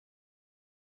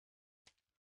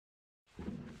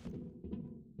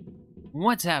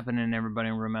What's happening, everybody?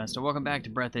 I'm Master. Welcome back to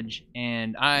Breathedge,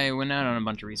 and I went out on a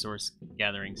bunch of resource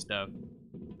gathering stuff.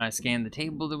 I scanned the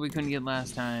table that we couldn't get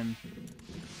last time,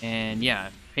 and yeah,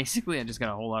 basically I just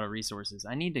got a whole lot of resources.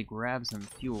 I need to grab some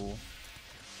fuel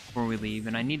before we leave,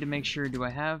 and I need to make sure, do I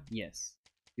have? Yes.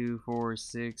 2, 4,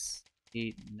 6,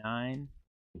 8, 9.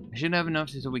 I should have enough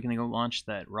so we can go launch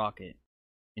that rocket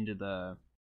into the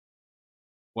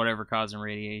whatever causing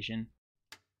radiation.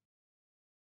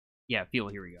 Yeah, fuel,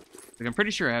 here we go. Like, I'm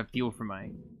pretty sure I have fuel for my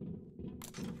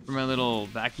little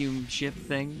vacuum ship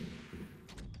thing.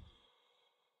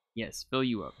 Yes, fill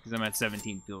you up, because I'm at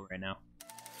 17 fuel right now.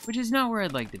 Which is not where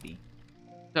I'd like to be.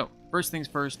 So, first things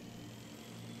first.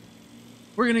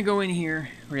 We're gonna go in here,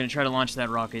 we're gonna try to launch that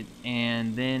rocket,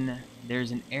 and then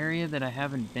there's an area that I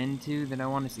haven't been to that I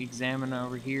want to examine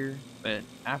over here, but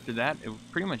after that, we're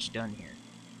pretty much done here.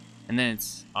 And then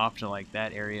it's off to, like,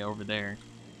 that area over there.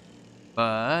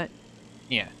 But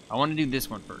yeah, I want to do this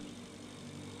one first.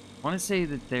 I want to say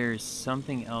that there's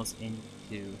something else in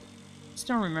here too. Just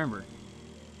don't remember.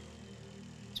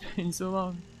 It's been so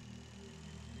long.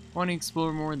 I want to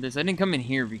explore more of this. I didn't come in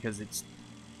here because it's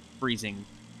freezing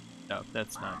stuff.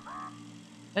 That's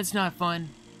not fun.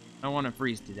 I don't want to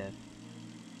freeze to death.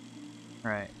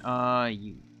 Alright,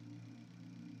 you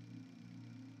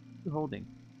holding?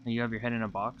 You have your head in a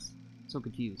box? I'm so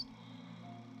confused.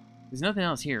 There's nothing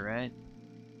else here, right?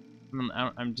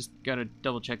 I'm just gotta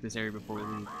double check this area before we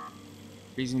leave.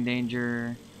 Freezing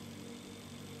danger.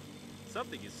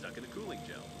 Something is stuck in the cooling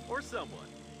gel, or someone.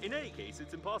 In any case,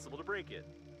 it's impossible to break it.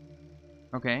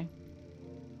 Okay.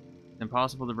 It's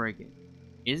impossible to break it.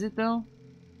 Is it though?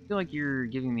 I feel like you're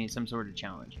giving me some sort of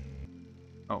challenge.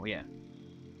 Oh yeah.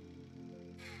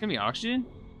 It's gonna be oxygen?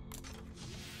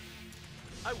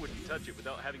 I wouldn't touch it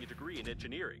without having a degree in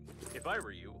engineering. If I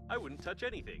were you, I wouldn't touch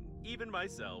anything, even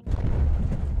myself.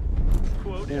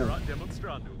 Quod erat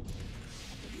demonstrandum.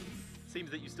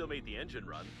 Seems that you still made the engine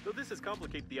run, though this has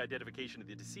complicated the identification of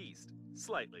the deceased.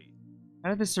 Slightly. How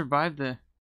did this survive the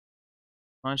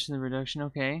launch and the reduction?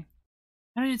 Okay.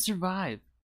 How did it survive?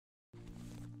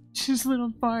 Just lit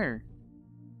on fire.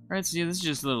 Alright, so yeah, this is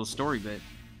just a little story bit.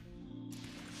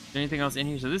 Is there anything else in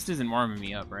here? So this isn't warming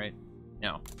me up, right?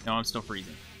 No. No, I'm still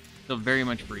freezing. Still very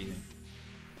much freezing.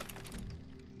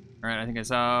 Alright, I think I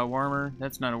saw a warmer.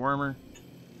 That's not a warmer.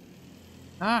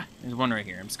 Ah, there's one right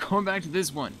here. I'm just going back to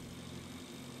this one.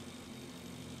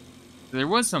 So there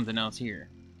was something else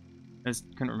here. I just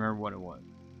couldn't remember what it was.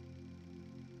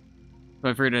 So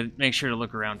I figured to make sure to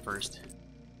look around first. I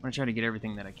want to try to get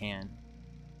everything that I can.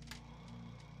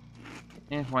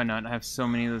 Why not? I have so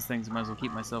many of those things, I might as well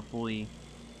keep myself fully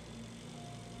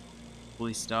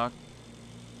stocked.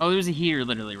 Oh, there's a heater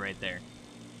literally right there.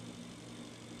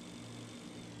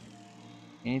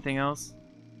 Anything else?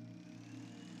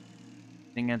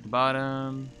 Thing at the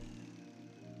bottom.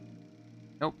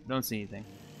 Nope, don't see anything.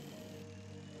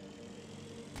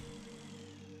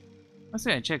 Let's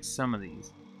say I checked some of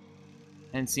these.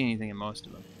 I didn't see anything in most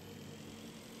of them.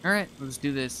 Alright, let's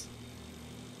do this.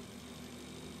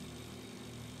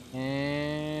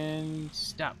 And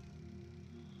stop.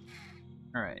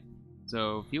 Alright,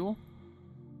 so fuel.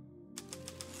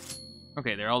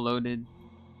 Okay, they're all loaded.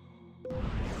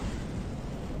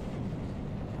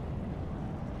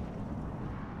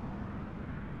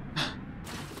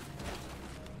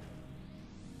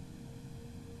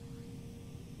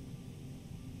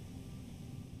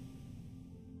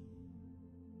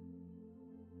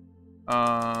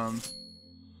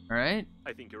 Alright.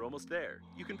 I think you're almost there.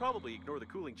 You can probably ignore the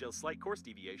cooling gel's slight course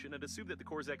deviation and assume that the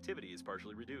core's activity is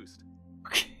partially reduced.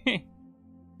 Okay.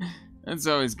 That's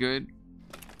always good.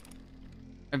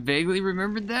 I vaguely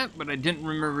remembered that, but I didn't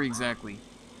remember exactly.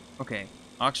 Okay.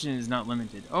 Oxygen is not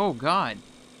limited. Oh, God.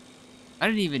 I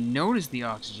didn't even notice the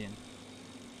oxygen.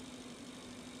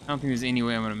 I don't think there's any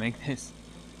way I'm going to make this.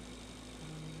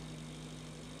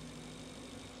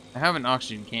 I have an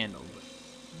oxygen candle, but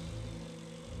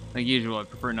like usual, I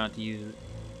prefer not to use it.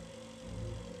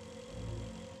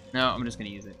 No, I'm just going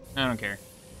to use it. I don't care.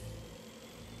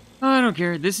 Oh, I don't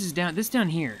care. This is down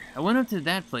here. I went up to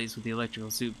that place with the electrical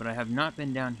suit, but I have not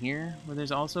been down here where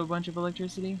there's also a bunch of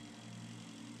electricity.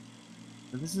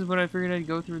 So this is what I figured I'd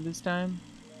go through this time.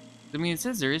 I mean, it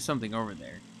says there is something over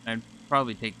there. I'd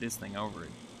probably take this thing over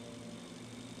it.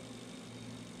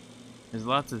 There's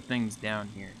lots of things down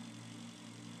here.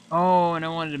 Oh, and I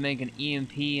wanted to make an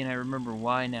EMP, and I remember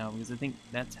why now, because I think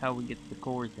that's how we get the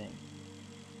core thing.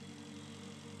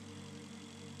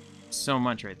 So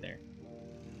much right there.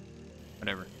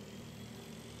 Whatever.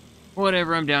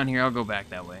 Whatever, I'm down here. I'll go back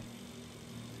that way.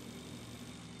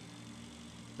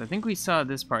 I think we saw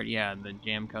this part. Yeah, the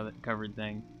jam covered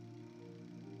thing.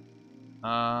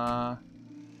 Oh,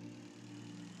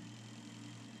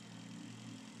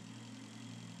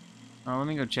 let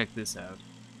me go check this out.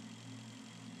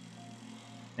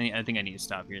 I think I need to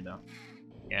stop here, though.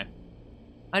 Yeah.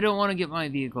 I don't want to get my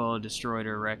vehicle destroyed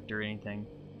or wrecked or anything.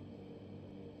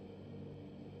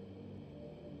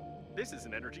 This is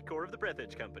an energy core of the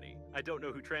Breathedge company. I don't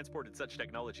know who transported such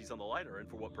technologies on the liner and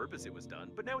for what purpose it was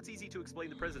done, but now it's easy to explain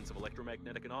the presence of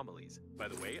electromagnetic anomalies. By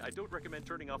the way, I don't recommend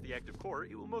turning off the active core.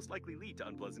 It will most likely lead to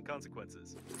unpleasant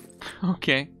consequences.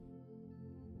 Okay.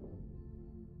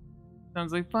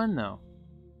 Sounds like fun, though.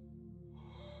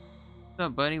 What's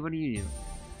up, buddy? What do you do?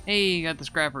 Hey, you got the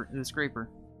scraper.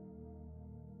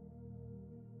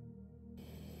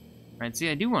 Right, see,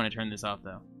 I do want to turn this off,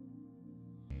 though.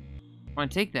 I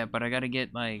want to take that, but I gotta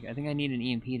get, like, I think I need an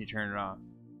EMP to turn it off.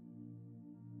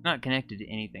 It's not connected to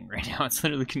anything right now. It's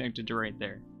literally connected to right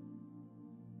there.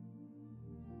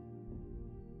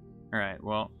 Alright,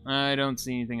 well, I don't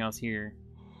see anything else here.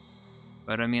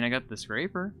 But, I mean, I got the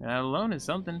scraper. That alone is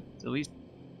something. It's at least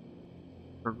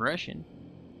progression.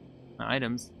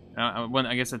 Items.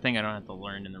 I guess the thing I don't have to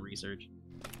learn in the research.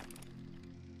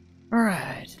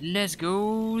 Alright, let's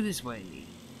go this way.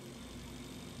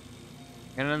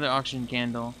 Got another oxygen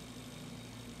candle.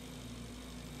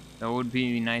 That would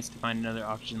be nice to find another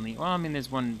oxygen leak. Well, I mean,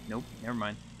 there's one. Nope, never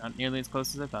mind. Not nearly as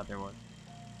close as I thought there was.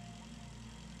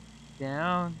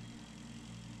 Down.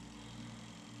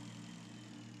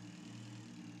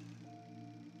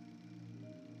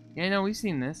 Yeah, no, we've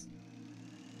seen this.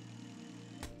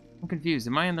 I'm confused.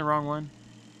 Am I in the wrong one?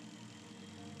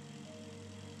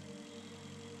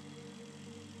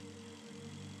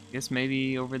 Guess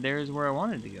maybe over there is where I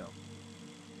wanted to go.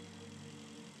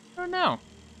 I don't know. All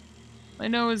I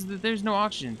know is that there's no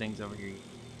oxygen things over here.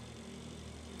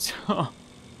 So, I'm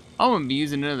gonna be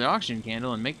using another oxygen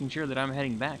candle and making sure that I'm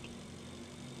heading back.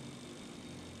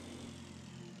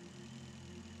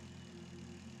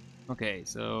 Okay,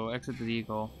 so exit the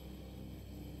vehicle.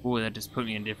 Ooh, that just put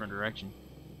me in a different direction.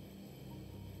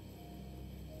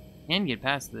 Can get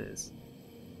past this.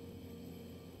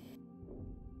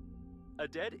 A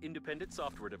dead independent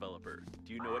software developer.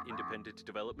 Do you know what independent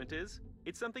development is?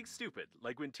 It's something stupid,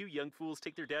 like when two young fools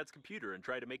take their dad's computer and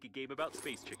try to make a game about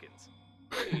space chickens.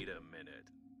 Wait a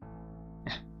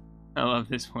minute. I love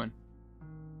this one.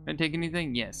 Can I take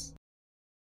anything? Yes.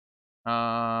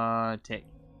 Take.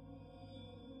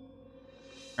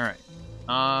 Alright.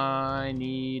 I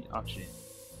need oxygen.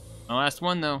 My last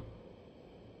one, though.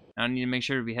 I need to make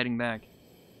sure to be heading back.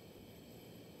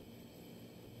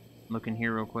 Look in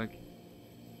here real quick.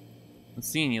 I'm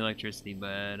seeing electricity, but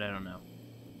I don't know.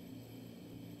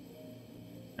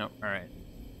 Nope, alright.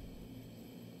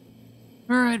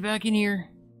 Alright, back in here.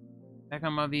 Back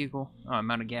on my vehicle. Oh, I'm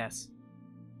out of gas.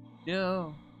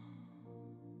 No.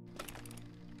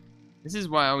 This is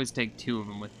why I always take two of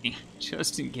them with me,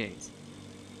 just in case.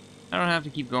 I don't have to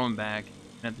keep going back.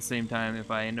 And at the same time,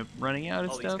 if I end up running out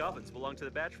of All stuff... these coffins belong to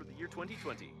the batch from the year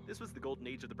 2020. This was the golden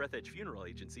age of the Breathedge Funeral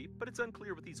Agency, but it's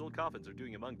unclear what these old coffins are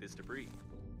doing among this debris.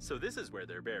 So this is where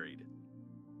they're buried.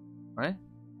 What?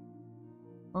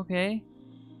 Okay.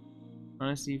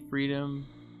 Honesty, freedom,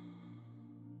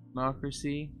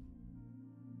 democracy.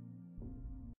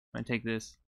 I take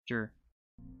this. Sure.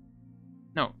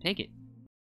 No, take it.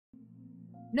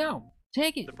 No,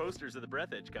 take it. The posters of the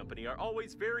Breathedge company are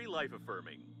always very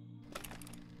life-affirming.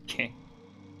 Okay.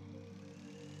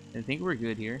 I think we're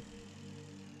good here.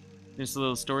 Just a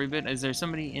little story bit. Is there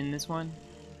somebody in this one?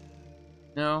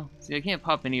 No? See, I can't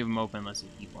pop any of them open unless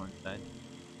there's people inside.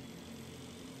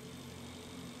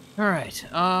 Alright,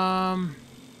 I'm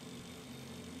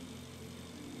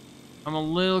a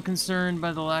little concerned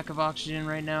by the lack of oxygen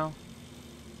right now.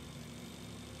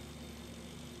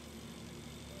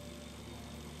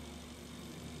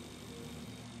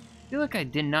 I feel like I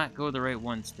did not go the right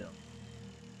one still.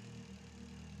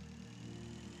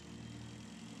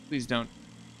 Please don't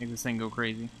make this thing go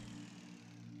crazy.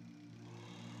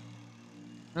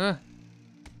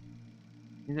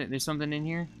 There's something in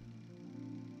here?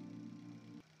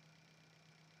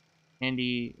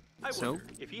 Handy soap?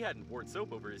 Wonder, if he hadn't worn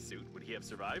soap over his suit, would he have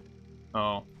survived?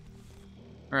 Oh.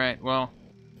 Alright, well.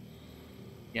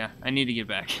 Yeah, I need to get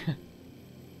back.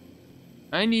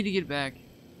 I need to get back.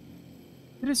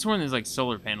 I could have sworn there's like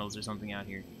solar panels or something out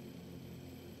here.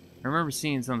 I remember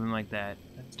seeing something like that.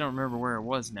 I just don't remember where it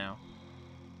was now.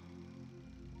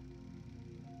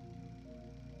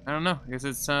 I don't know. I guess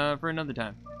it's for another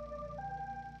time.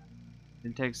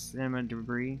 Detect cinema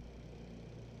debris.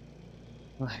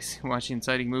 Watching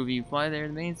exciting movie, you fly there.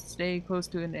 The main stay close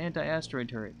to an anti-asteroid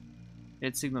turret.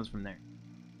 It signals from there.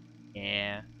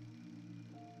 Yeah.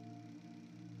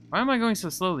 Why am I going so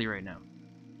slowly right now?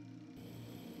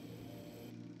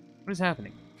 What is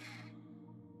happening?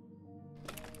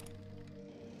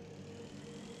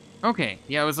 Okay,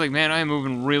 yeah, I was like, man, I am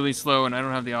moving really slow and I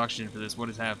don't have the oxygen for this. What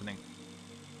is happening?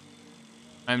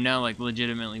 I'm now, like,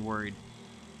 legitimately worried.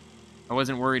 I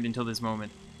wasn't worried until this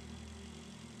moment.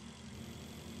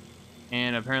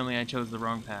 And apparently I chose the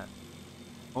wrong path.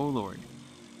 Oh, Lord.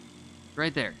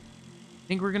 Right there.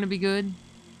 Think we're gonna be good?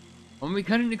 When we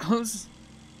cut into close?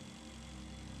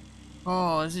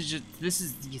 Oh, this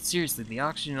is, seriously, the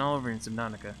oxygen all over in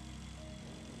Subnautica.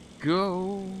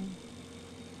 Go!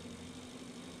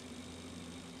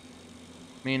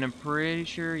 I mean, I'm pretty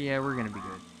sure, yeah, we're gonna be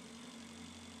good.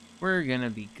 We're gonna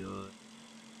be good.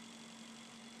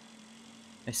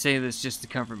 I say this just to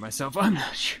comfort myself, I'm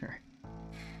not sure.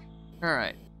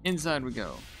 Alright, inside we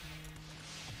go.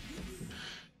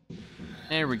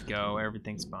 There we go,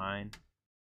 everything's fine.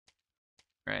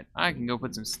 Alright, I can go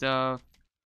put some stuff.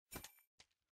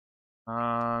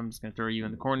 I'm just gonna throw you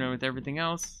in the corner with everything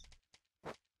else.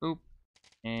 Boop.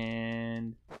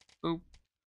 And boop.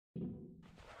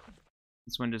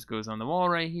 This one just goes on the wall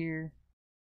right here.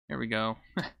 There we go.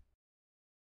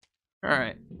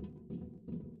 Alright.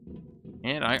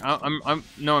 And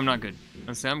no, I'm not good.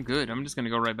 I say I'm good. I'm just gonna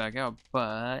go right back out,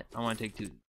 but I want to take 2.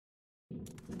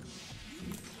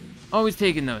 Always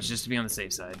taking those just to be on the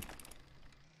safe side.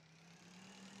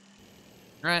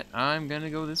 Alright, I'm gonna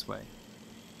go this way.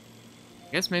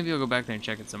 I guess maybe I'll go back there and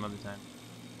check it some other time.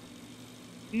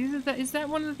 Is that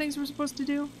one of the things we're supposed to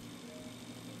do?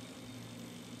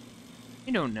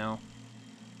 I don't know.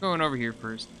 Going over here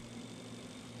first.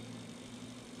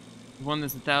 There's one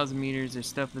that's 1,000 meters. There's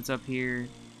stuff that's up here.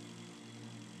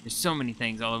 There's so many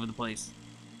things all over the place.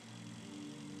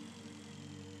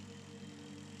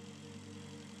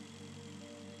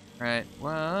 Right.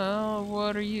 Well,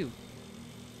 what are you?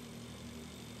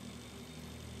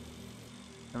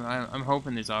 I'm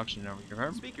hoping there's oxygen over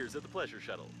here. Speakers of the pleasure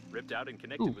shuttle, ripped out and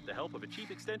connected with the help of a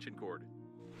cheap extension cord.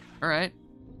 Alright.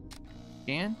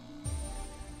 Scan?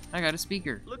 I got a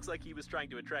speaker. Looks like he was trying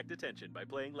to attract attention by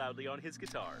playing loudly on his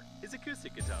guitar, his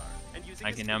acoustic guitar, and using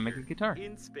I can now make a guitar.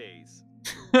 In space.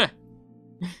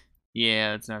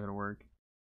 Yeah, it's not gonna work.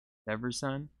 Ever,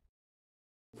 son?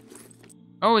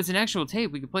 Oh, it's an actual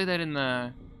tape. We could play that in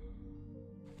the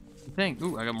thing.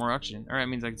 Ooh, I got more oxygen. Alright,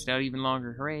 means I can stay out even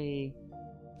longer. Hooray!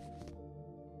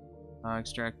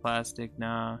 Extract plastic.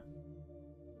 Nah.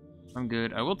 I'm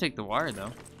good. I will take the wire,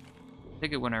 though.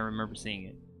 Take it when I remember seeing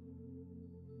it.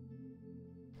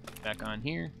 Back on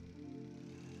here.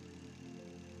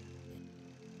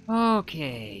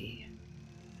 Okay.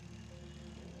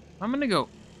 I'm gonna go.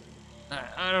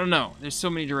 I don't know. There's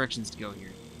so many directions to go here.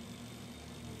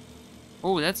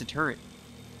 Oh, that's a turret.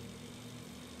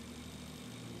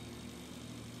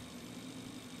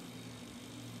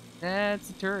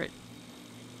 That's a turret.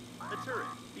 A turret.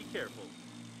 Be careful.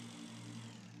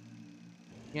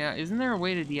 Yeah, isn't there a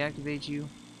way to deactivate you?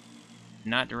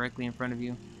 Not directly in front of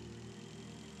you?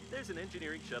 There's an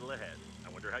engineering shuttle ahead. I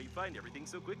wonder how you find everything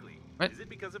so quickly. What? Is it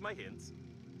because of my hints?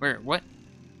 Where? What?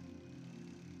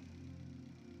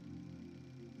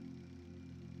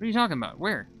 What are you talking about?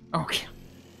 Where? Oh, okay.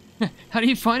 How do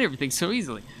you find everything so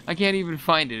easily? I can't even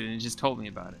find it and it just told me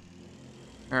about it.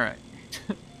 Alright.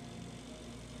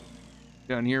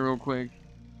 Down here real quick.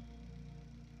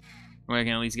 Well, I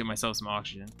can at least get myself some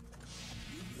oxygen.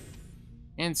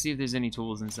 And see if there's any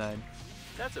tools inside.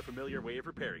 That's a familiar way of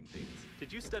repairing things.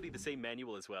 Did you study the same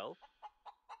manual as well?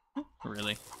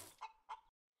 Really?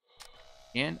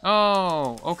 And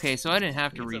oh, okay. So I didn't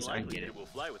have to It's unlikely get it. It will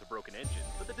fly with a broken engine,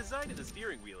 but the design of the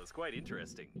steering wheel is quite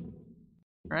interesting.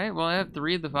 Right. Well, I have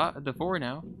 3 of the 4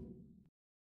 now.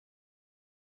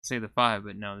 Say the 5,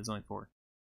 but no, there's only 4.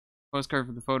 Postcard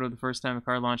for the photo of the first time a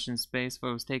car launched in space.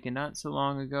 Photo was taken not so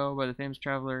long ago by the famous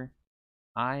traveler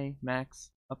I.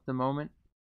 Max. Up the moment,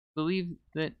 believed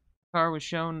that the car was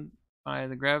shown by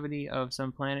the gravity of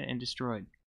some planet and destroyed.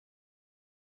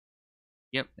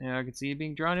 Yep, and I could see it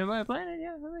being drawn in by a planet.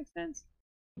 Yeah, that makes sense.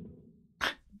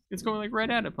 It's going like right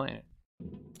at a planet.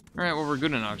 Alright, well, we're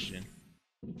good on oxygen.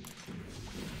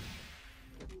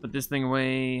 Put this thing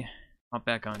away. Hop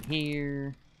back on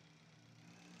here.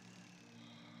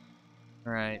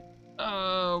 Alright.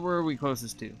 Where are we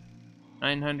closest to?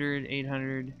 900,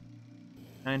 800,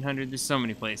 900. There's so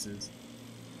many places.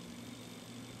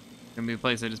 Gonna be a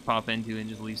place I just pop into and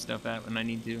just leave stuff at when I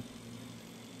need to.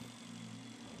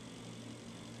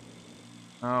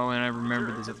 Oh, and I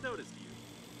remember this. Has noticed you.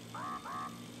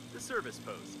 The service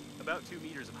post. About 2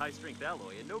 meters of high-strength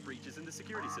alloy and no breaches in the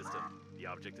security system. The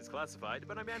object is classified,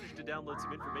 but I managed to download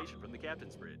some information from the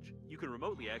captain's bridge. You can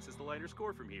remotely access the liner's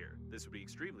core from here. This would be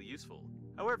extremely useful.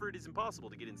 However, it is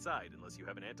impossible to get inside unless you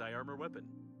have an anti-armor weapon.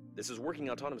 This is working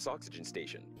autonomous oxygen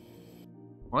station.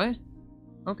 What?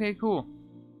 Okay, cool.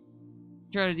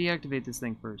 Try to deactivate this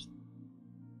thing first.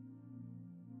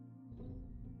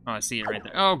 Oh, I see it right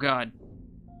there. Oh, God.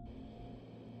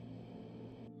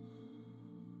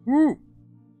 Woo!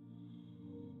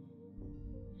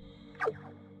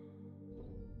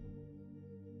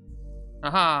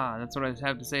 Aha! That's what I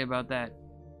have to say about that.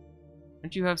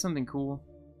 Don't you have something cool?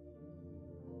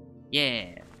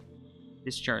 Yeah.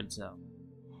 Discharge cell.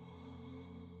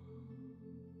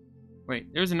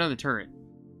 Wait, there's another turret.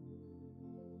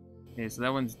 Okay, so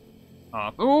that one's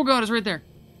off. Oh, God, it's right there.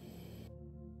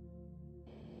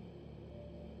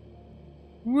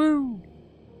 Woo!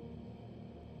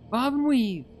 Bob and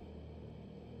weave.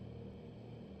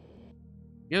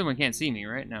 The other one can't see me,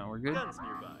 right? No, we're good. Guns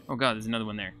nearby. Oh, God, there's another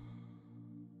one there.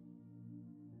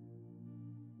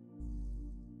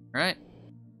 Alright.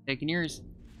 Taking yours.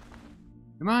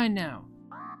 You're mine now.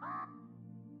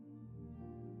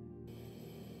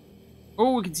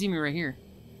 Oh, it can see me right here.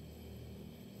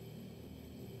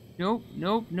 Nope,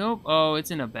 nope, nope. Oh,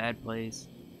 it's in a bad place.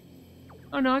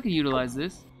 Oh, no, I could utilize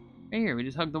this. Right here, we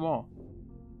just hugged the wall.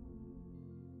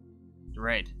 That's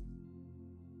right.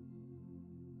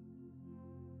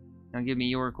 Now give me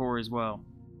your core as well.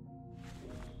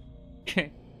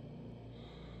 Okay.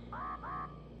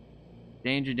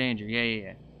 Danger, danger. Yeah, yeah,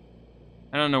 yeah.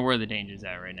 I don't know where the danger's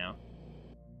at right now.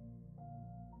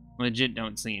 Legit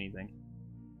don't see anything.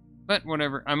 But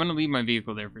whatever. I'm gonna leave my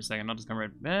vehicle there for a second. I'll just come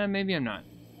right... maybe I'm not.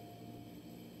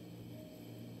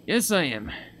 Yes, I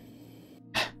am.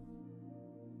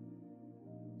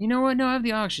 You know what? No, I have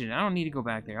the oxygen. I don't need to go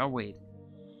back there. I'll wait.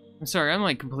 I'm sorry. I'm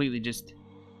like completely just...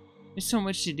 There's so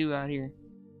much to do out here.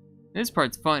 This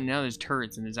part's fun. Now there's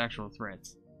turrets and there's actual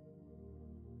threats.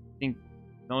 I think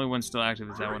the only one still active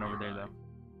is that one over there, though.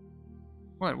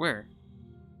 What? Where?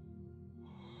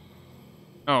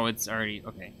 Oh, it's already...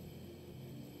 Okay.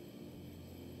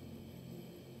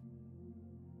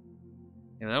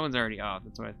 Yeah, that one's already off.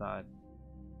 That's what I thought.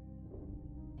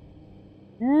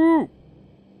 Woo!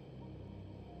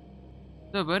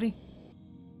 What's up, buddy?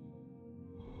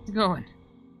 How's it going?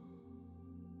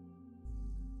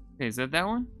 Okay, is that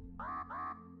one?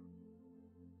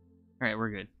 Alright,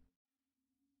 we're good.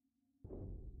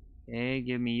 Okay,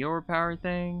 give me your power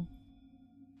thing.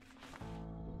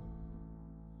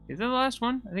 Is that the last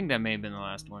one? I think that may have been the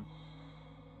last one.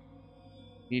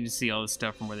 You need to see all the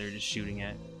stuff from where they were just shooting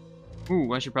at.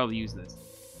 Ooh, I should probably use this.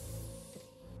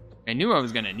 I knew I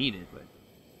was gonna need it, but...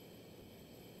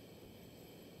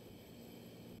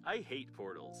 I hate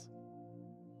portals.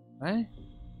 What?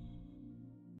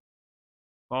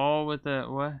 Ball with the...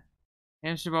 what?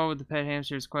 Hamster ball with the pet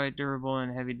hamster is quite durable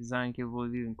and heavy design, capable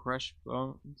of even crush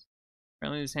bones.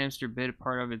 Apparently this hamster bit a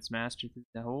part of its master through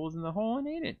the holes in the hole and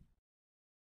ate it.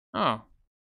 Oh.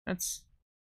 That's...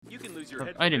 You can lose your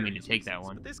head. I didn't mean to take that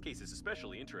one. But this case is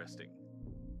especially interesting.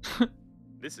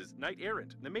 This is Knight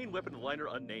Errant, the main weapon of the liner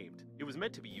unnamed. It was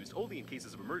meant to be used only in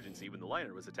cases of emergency when the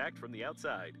liner was attacked from the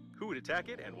outside. Who would attack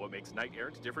it, and what makes Knight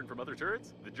Errant different from other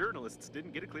turrets? The journalists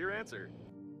didn't get a clear answer.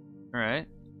 Alright.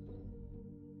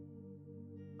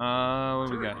 What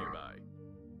do we got here? Nearby.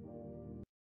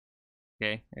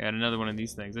 Okay, I got another one of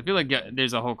these things. I feel like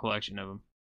there's a whole collection of them.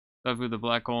 Stuff with the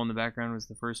black hole in the background was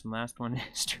the first and last one in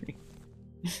history.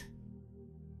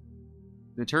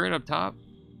 The turret up top?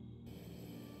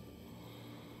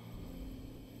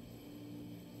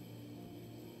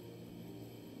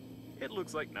 It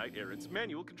looks like Knight Errant's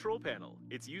manual control panel.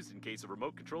 It's used in case of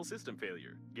remote control system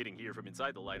failure. Getting here from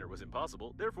inside the liner was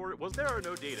impossible, therefore it was. There are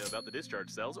no data about the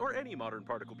discharge cells or any modern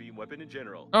particle beam weapon in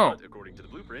general. Oh. But according to the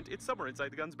blueprint, it's somewhere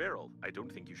inside the gun's barrel. I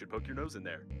don't think you should poke your nose in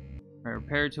there. Alright,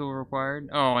 repair tool required.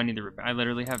 Oh, I need the repair. I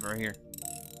literally have it right here.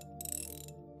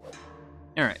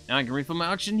 Alright, now I can refill my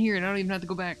oxygen here and I don't even have to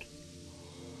go back.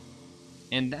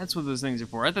 And that's what those things are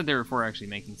for. I thought they were for actually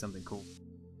making something cool.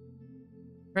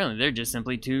 Apparently, they're just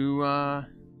simply to,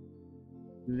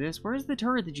 do this. Where's the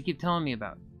turret that you keep telling me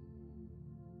about?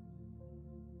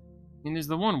 I mean, there's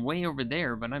the one way over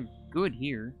there, but I'm good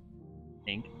here. I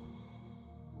think.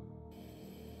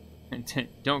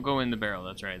 Don't go in the barrel,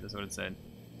 that's right, that's what it said.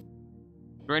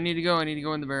 Where I need to go? I need to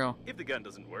go in the barrel. If the gun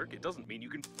doesn't work, it doesn't mean you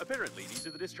can. Apparently, these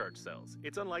are the discharge cells.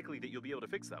 It's unlikely that you'll be able to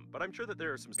fix them, but I'm sure that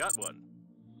there are some. Got one.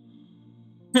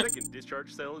 Second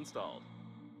discharge cell installed.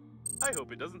 I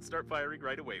hope it doesn't start firing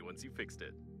right away once you fixed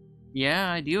it.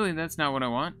 Yeah, ideally that's not what I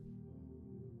want.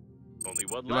 Only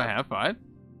one Do left. I have 5?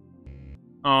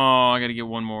 Oh, I gotta get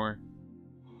one more.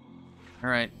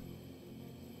 Alright.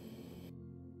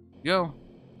 Go.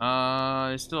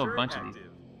 There's still a Turret bunch of these.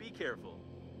 active. Be careful.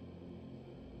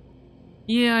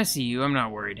 Yeah, I see you. I'm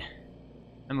not worried.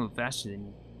 I move faster than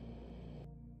you.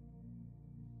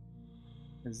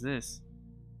 What is this?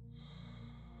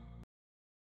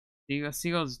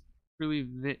 Seagulls truly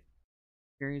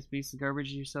various pieces of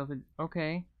garbage yourself in.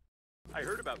 Okay. I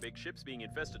heard about big ships being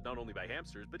infested not only by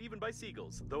hamsters, but even by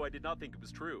seagulls, though I did not think it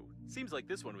was true. Seems like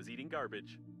this one was eating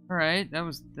garbage. Alright,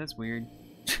 that's weird.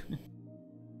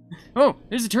 Oh,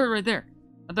 there's a turret right there.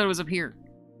 I thought it was up here.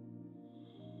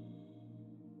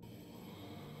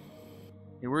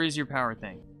 Hey, where is your power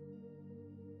thing?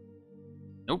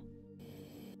 Nope.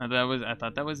 I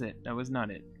thought that was it. That was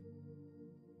not it.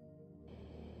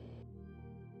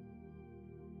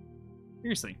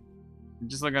 Seriously.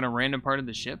 Just like on a random part of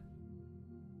the ship?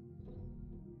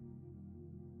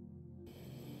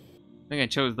 I think I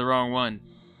chose the wrong one.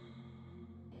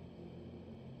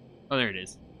 Oh, there it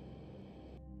is.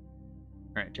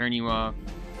 Alright, turn you off.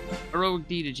 Heroic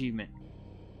deed achievement.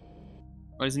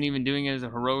 I wasn't even doing it as a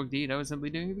heroic deed. I was simply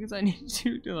doing it because I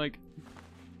needed to like,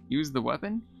 use the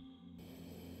weapon.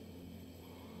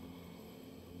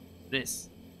 This.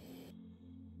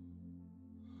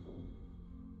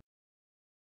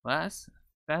 Glass?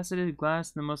 Faceted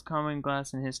glass, the most common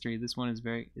glass in history. This one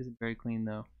isn't very clean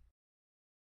though.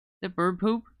 Is that bird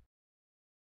poop?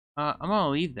 I'm gonna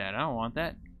leave that. I don't want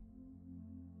that.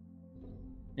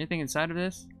 Anything inside of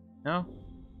this? No?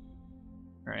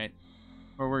 Alright.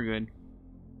 Well, we're good.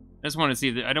 I just want to see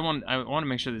that I want to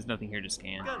make sure there's nothing here to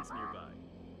scan. Guns nearby.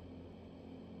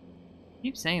 I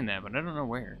keep saying that, but I don't know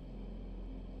where.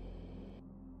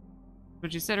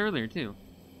 But you said earlier too.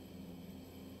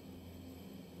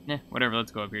 Nah, whatever,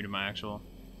 let's go up here to my actual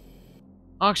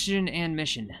oxygen and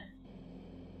mission.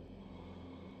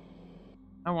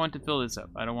 I want to fill this up.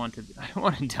 I don't want to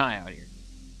die out here.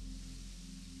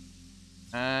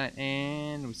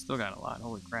 And we still got a lot.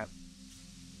 Holy crap.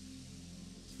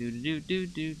 Let's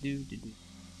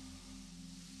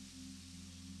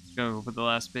go put the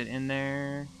last bit in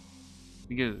there.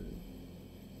 Be good.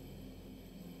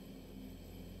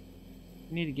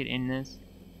 We need to get in this.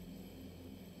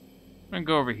 I'm gonna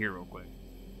go over here real quick.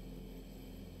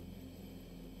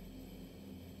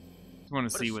 Just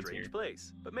want to see what's here.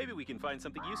 Place, but maybe we can find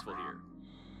something useful here.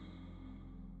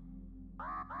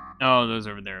 Oh, those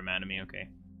over there are mad at me. Okay,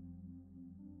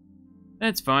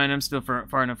 that's fine. I'm still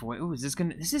far enough away. Ooh, is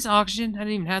this oxygen? I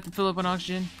didn't even have to fill up on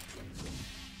oxygen.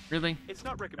 Really? It's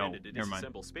not recommended to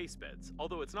disassemble space beds,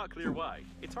 although it's not clear why.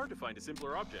 It's hard to find a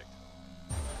simpler object.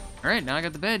 All right, now I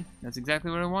got the bed. That's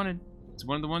exactly what I wanted. It's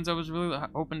one of the ones I was really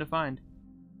hoping to find.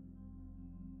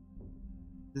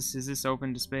 Is this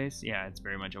open to space? Yeah, it's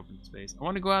very much open to space. I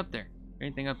want to go out there.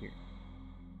 Anything up here?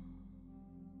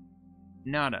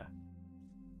 Nada.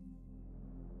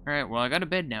 Alright, well I got a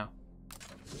bed now.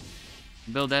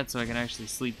 Build that so I can actually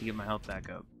sleep to get my health back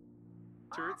up.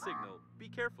 Turret signal. Be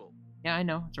careful. Yeah, I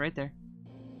know. It's right there.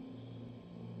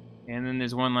 And then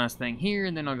there's one last thing here,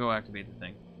 and then I'll go activate the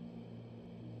thing.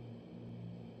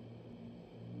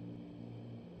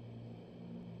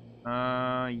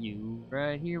 You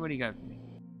right here. What do you got for me?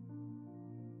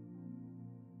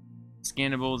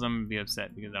 Scannables, I'm gonna be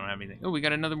upset because I don't have anything. Oh, we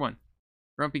got another one.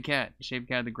 Grumpy Cat. Shaved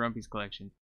Cat of the Grumpy's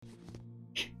collection.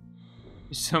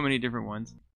 There's so many different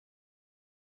ones.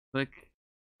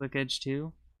 Breathedge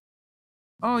 2.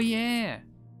 Oh yeah!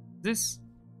 This...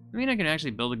 I mean, I can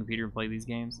actually build a computer and play these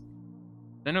games.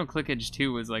 I know Breathedge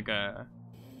 2 was like a...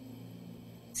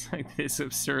 It's like this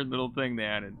absurd little thing they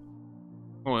added.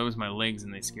 Oh, it was my legs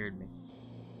and they scared me.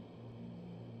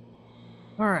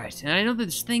 Alright, and I know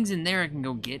there's things in there I can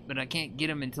go get, but I can't get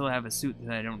them until I have a suit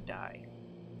that I don't die.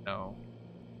 So,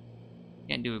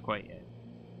 can't do it quite yet.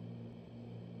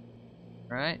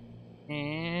 Alright,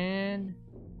 and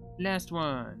last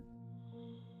one.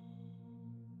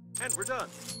 And we're done.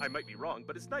 I might be wrong,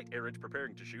 but is Knight Errant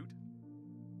preparing to shoot?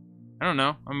 I don't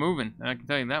know, I'm moving, I can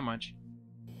tell you that much.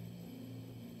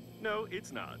 No,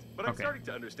 it's not. But I'm starting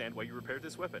to understand why you repaired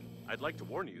this weapon. I'd like to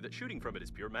warn you that shooting from it is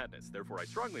pure madness. Therefore, I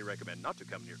strongly recommend not to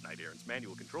come near Knight Errant's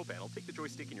manual control panel, take the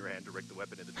joystick in your hand, direct the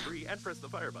weapon at the tree, and press the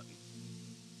fire button.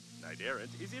 Knight Errant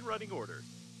is in running order.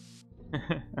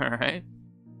 Alright.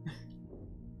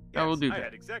 Yes, I will do that. I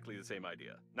had exactly the same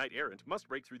idea. Knight Errant must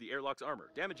break through the airlock's armor,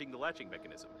 damaging the latching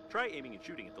mechanism. Try aiming and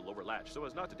shooting at the lower latch so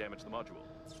as not to damage the module.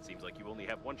 Seems like you only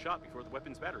have one shot before the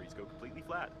weapon's batteries go completely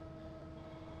flat.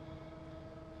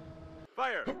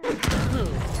 Fire!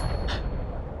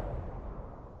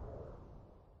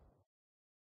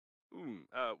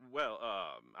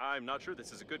 I'm not sure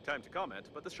this is a good time to comment,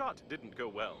 but the shot didn't go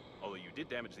well. Although you did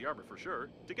damage the armor for sure,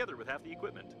 together with half the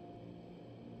equipment.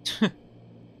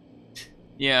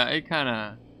 Yeah, it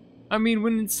kinda... I mean,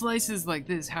 when it slices like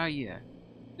this, what are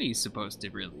you supposed to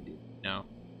really do? No.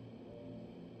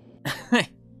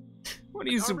 What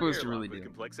are you An armored supposed to airlock really with do?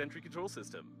 Complex entry control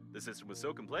system. The system was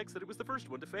so complex that it was the first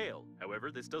one to fail.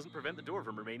 However, this doesn't prevent the door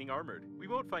from remaining armored. We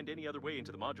won't find any other way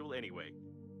into the module anyway.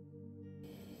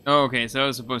 Oh, okay, so I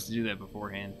was supposed to do that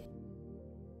beforehand.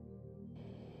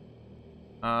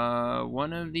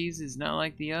 One of these is not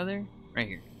like the other? Right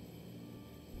here.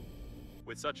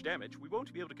 With such damage, we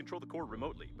won't be able to control the core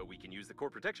remotely, but we can use the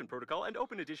core protection protocol and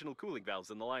open additional cooling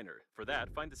valves in the liner. For that,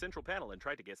 find the central panel and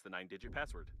try to guess the 9-digit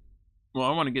password. Well,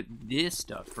 I want to get this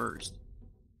stuff first.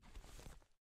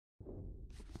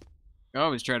 I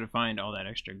always try to find all that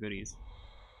extra goodies.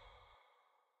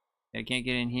 I can't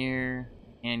get in here,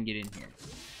 and get in here.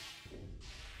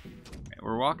 Right,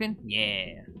 we're walking?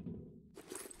 Yeah.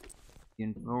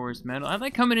 Reinforced metal. I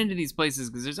like coming into these places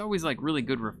because there's always like really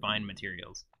good refined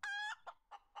materials.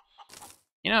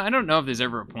 You know, I don't know if there's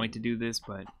ever a point to do this,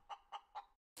 but it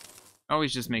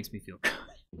always just makes me feel good.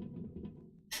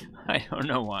 I don't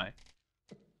know why.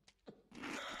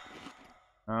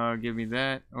 Oh, give me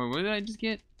that. Oh, what did I just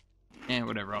get? Eh,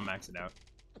 whatever, I'll max it out.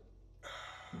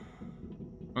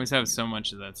 Always have so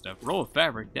much of that stuff. Roll of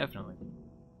fabric, definitely.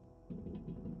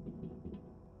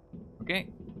 Okay.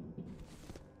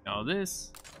 All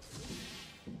this.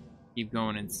 Keep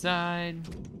going inside.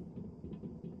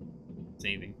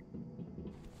 Saving.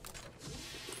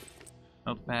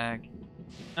 Health pack.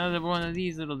 Another one of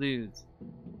these little dudes.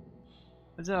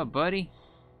 What's up, buddy?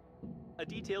 A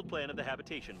detailed plan of the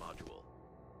habitation module.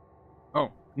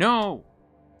 Oh, no!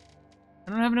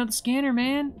 I don't have another scanner,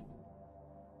 man!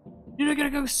 Dude, I gotta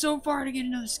go so far to get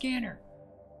another scanner!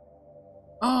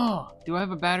 Oh, do I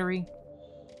have a battery?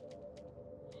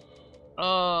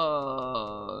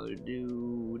 Oh,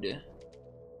 dude.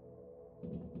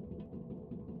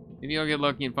 Maybe I'll get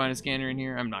lucky and find a scanner in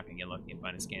here. I'm not gonna get lucky and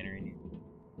find a scanner in here.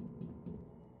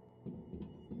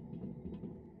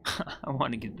 I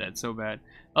want to get that so bad.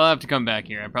 I'll have to come back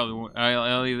here. I probably won't.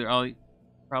 I'll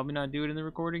probably not do it in the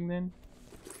recording then.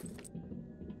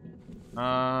 If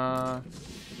I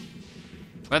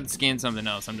have to scan something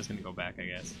else, I'm just gonna go back, I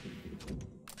guess.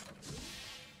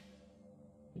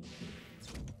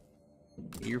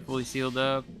 You're fully sealed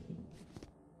up.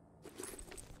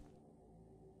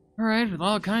 Alright, with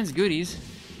all kinds of goodies.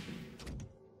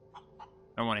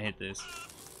 I want to hit this.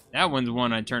 That one's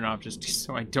one I turn off just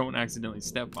so I don't accidentally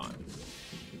step on.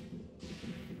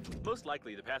 Most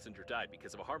likely the passenger died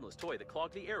because of a harmless toy that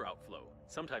clogged the air outflow.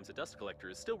 Sometimes a dust collector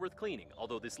is still worth cleaning,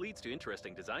 although this leads to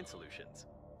interesting design solutions.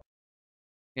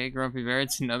 Okay, Grumpy Bear,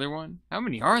 it's another one. How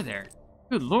many are there?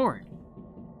 Good lord.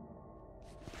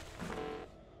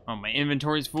 Oh, my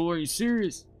inventory's full. Are you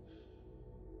serious?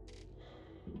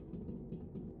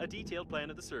 A detailed plan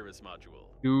of the service module.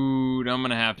 Dude, I'm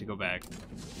gonna have to go back.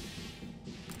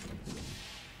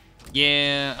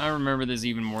 Yeah, I remember there's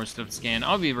even more stuff to scan.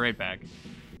 I'll be right back.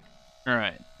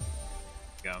 Alright.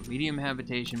 Go. Medium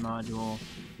habitation module.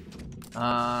 The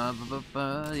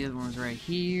other one's right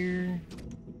here.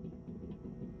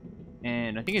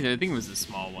 And I think it was the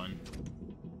small one.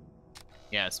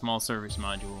 Yeah, small service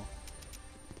module.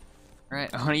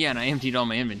 Alright. Oh yeah, and I emptied all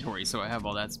my inventory, so I have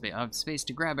all that space. I have space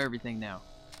to grab everything now.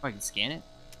 Oh, I can scan it?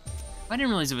 I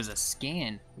didn't realize it was a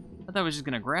scan. I thought I was just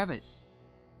gonna grab it.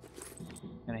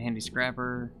 Got a handy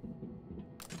scrapper.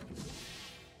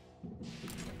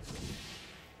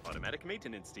 Automatic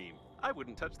maintenance team. I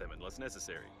wouldn't touch them unless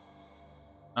necessary.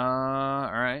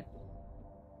 Alright.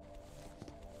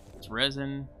 It's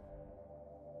resin.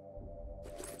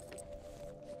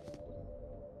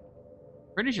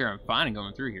 Pretty sure I'm fine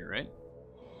going through here, right?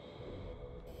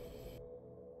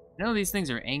 I know these things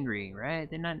are angry, right?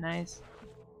 They're not nice.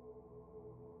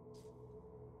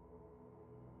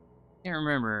 Can't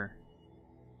remember.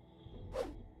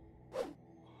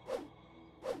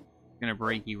 Gonna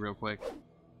break you real quick.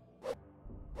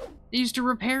 They used to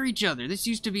repair each other. This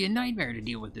used to be a nightmare to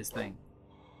deal with this thing.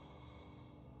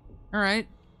 Alright.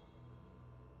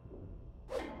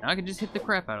 Now I can just hit the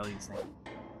crap out of these things.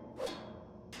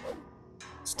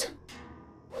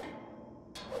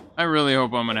 I really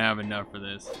hope I'm gonna have enough for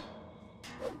this.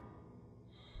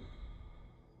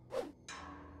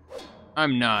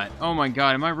 I'm not. Oh my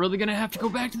god, am I really gonna have to go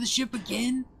back to the ship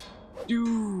again?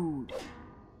 Dude.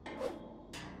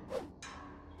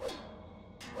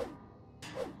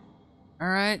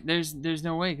 Alright, there's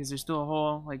no way, because there's still a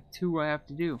whole, like, 2 I have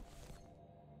to do.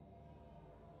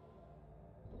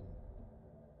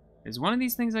 Is one of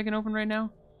these things I can open right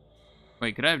now?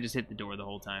 Wait, could I have just hit the door the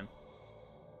whole time?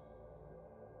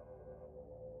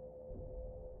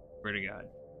 Swear to God.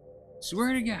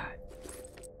 Swear to God.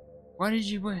 Why did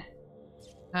you...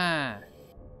 Ah. Is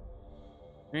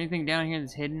there anything down here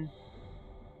that's hidden?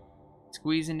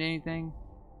 Squeeze into anything?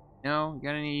 No?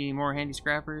 Got any more handy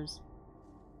scrappers?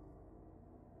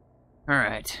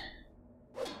 Alright.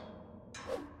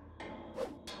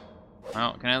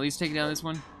 Well, can I at least take down this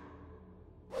one?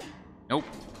 Nope,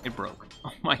 it broke.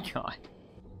 Oh my god.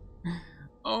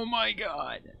 Oh my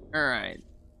god. Alright.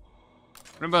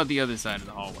 What about the other side of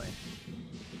the hallway?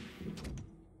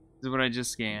 This is what I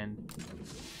just scanned.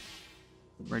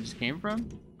 Where I just came from?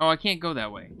 Oh, I can't go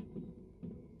that way.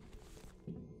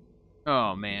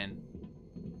 Oh, man.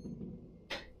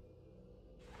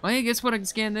 Well, hey, guess what? I can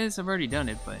scan this. I've already done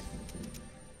it, but...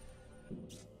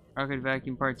 Rocket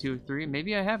Vacuum Part 2 of 3?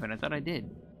 Maybe I haven't. I thought I did.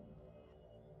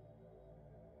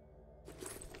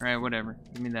 Alright, whatever.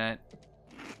 Give me that.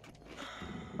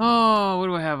 Oh, what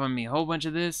do I have on me? A whole bunch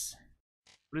of this?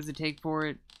 What does it take for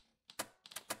it?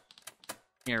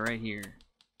 Yeah, right here.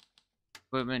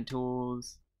 Equipment,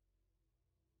 tools.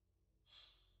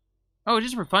 Oh,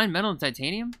 just refined metal and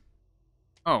titanium?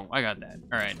 Oh, I got that.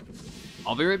 Alright.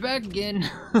 I'll be right back again.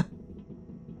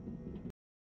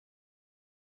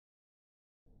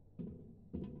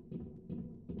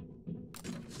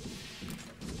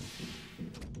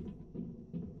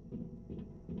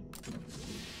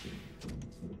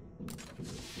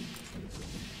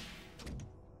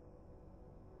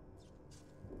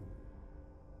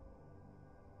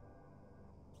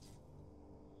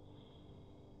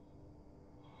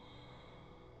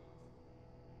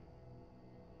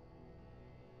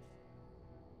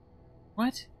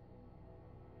 What?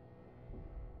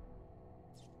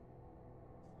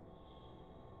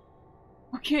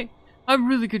 Okay, I'm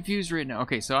really confused right now.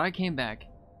 Okay, so I came back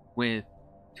with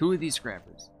 2 of these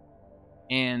scrappers.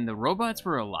 And the robots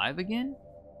were alive again?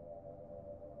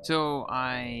 So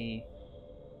I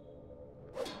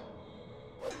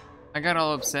got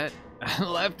all upset. I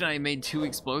left and I made 2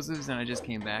 explosives and I just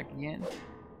came back again.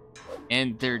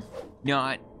 And they're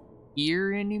not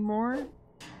here anymore?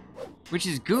 Which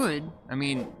is good. I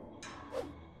mean,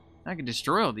 I can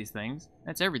destroy all these things.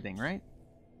 That's everything, right?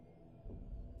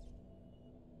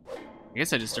 I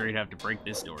guess I just straight have to break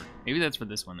this door. Maybe that's for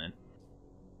this one then.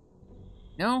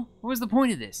 No? What was the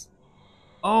point of this?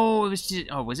 Oh, it was just...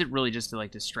 Oh, was it really just to,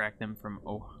 like, distract them from...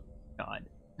 Oh, God.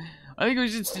 I think it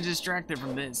was just to distract them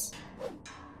from this.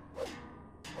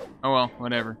 Oh, well,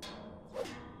 whatever.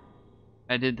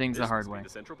 I did things the hard way. The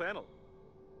central panel.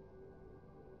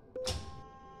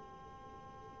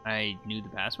 I knew the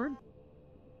password?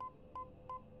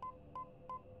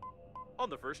 On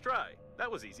the first try.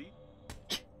 That was easy.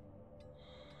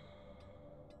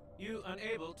 You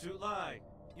unable to lie.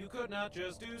 You could not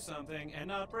just do something and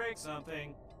not break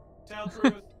something. Tell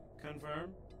truth.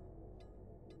 Confirm.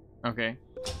 Okay.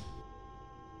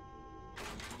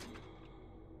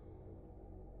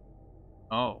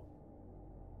 Oh.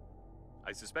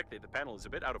 I suspect that the panel is a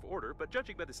bit out of order, but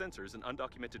judging by the sensors, an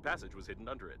undocumented passage was hidden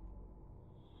under it.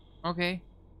 Okay.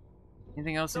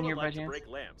 Anything else in here by Someone liked to chance? break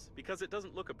lamps because it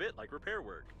doesn't look a bit like repair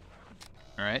work.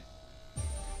 Alright.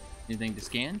 Anything to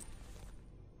scan?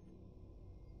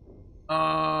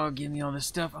 Oh, give me all this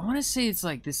stuff. I want to say it's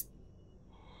like this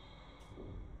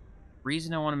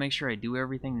reason I want to make sure I do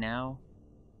everything now.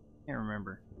 Can't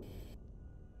remember.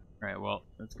 Alright, well,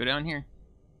 let's go down here.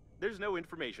 There's no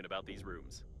information about these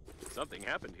rooms. Something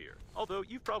happened here, although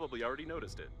you've probably already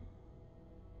noticed it.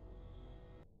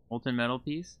 Molten metal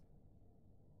piece?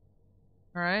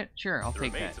 Alright, sure, I'll The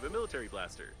take remains that. of a military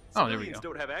blaster. Oh, there we Civilians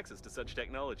go. don't have access to such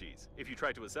technologies. If you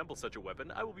try to assemble such a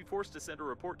weapon, I will be forced to send a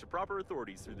report to proper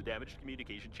authorities through the damaged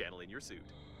communication channel in your suit.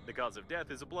 The cause of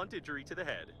death is a blunt injury to the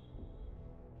head.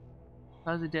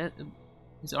 Cause of death?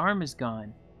 His arm is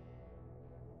gone.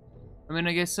 I mean,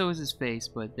 I guess so is his face,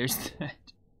 but there's that.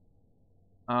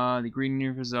 The Green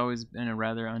Universe has always been a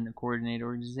rather uncoordinated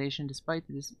organization. Despite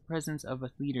the presence of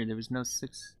a leader, there was no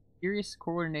serious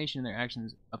coordination in their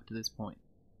actions up to this point.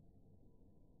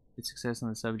 Good success on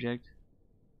the subject.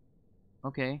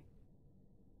 Okay.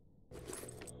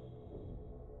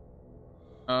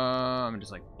 I'm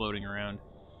just like floating around.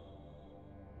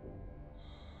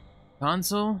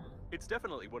 Console? It's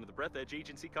definitely one of the Breathedge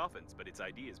agency coffins, but its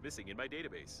ID is missing in my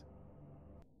database.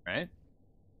 Right.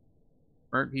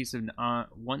 Burnt piece of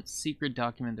once secret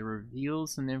document that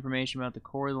reveals some information about the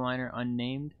core of the liner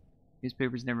unnamed.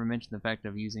 Newspapers never mentioned the fact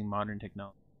of using modern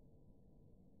technology.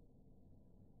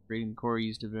 Creating the core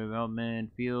used to the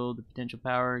development field, the potential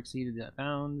power exceeded the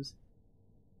bounds.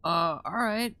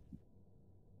 Alright.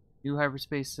 New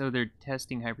hyperspace, so they're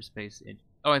testing hyperspace.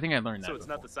 Oh, I think I learned that So it's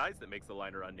before. not the size that makes the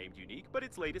liner unnamed unique, but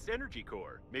its latest energy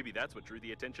core. Maybe that's what drew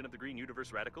the attention of the Green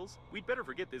Universe radicals? We'd better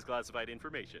forget this classified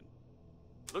information.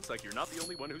 Looks like you're not the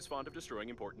only one who's fond of destroying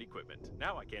important equipment.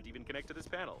 Now I can't even connect to this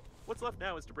panel. What's left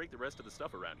now is to break the rest of the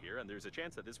stuff around here, and there's a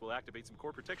chance that this will activate some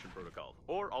core protection protocol.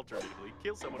 Or, alternatively,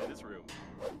 kill someone in this room.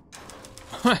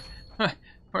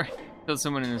 Or kill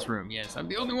someone in this room. Yes, I'm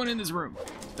the only one in this room.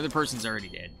 The other person's already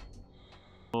dead.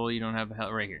 Well, you don't have a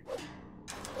hell right here.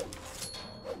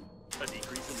 A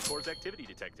decrease in the core's activity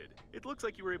detected. It looks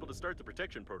like you were able to start the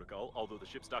protection protocol, although the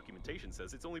ship's documentation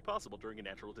says it's only possible during a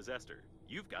natural disaster.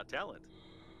 You've got talent.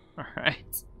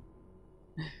 Alright.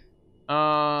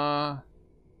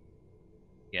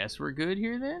 Guess we're good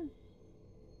here then?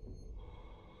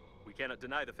 We cannot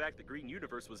deny the fact that Green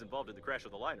Universe was involved in the crash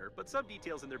of the liner, but some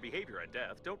details in their behavior at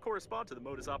death don't correspond to the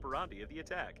modus operandi of the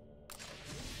attack.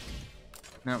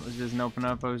 No, it doesn't open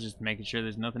up. I was just making sure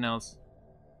there's nothing else.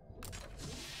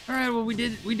 Alright, well we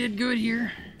did good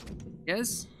here.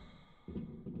 Yes?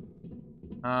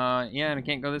 Yeah, and I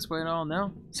can't go this way at all?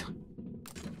 No? Spent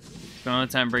all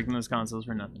the time breaking those consoles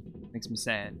for nothing. Makes me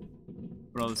sad.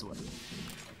 Put all this away.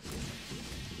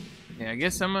 Yeah, I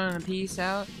guess I'm gonna peace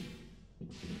out.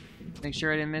 Make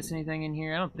sure I didn't miss anything in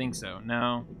here. I don't think so.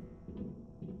 No.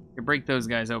 I could break those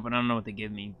guys open. I don't know what they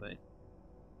give me, but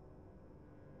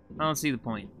I don't see the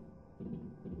point.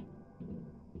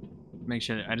 Make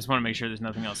sure. I just want to make sure there's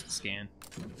nothing else to scan.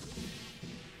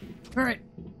 All right.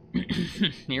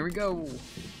 Here we go.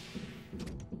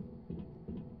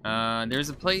 There's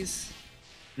a place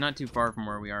not too far from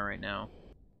where we are right now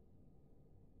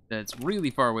that's really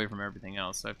far away from everything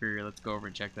else. So I figure let's go over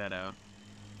and check that out.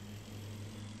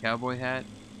 Cowboy hat.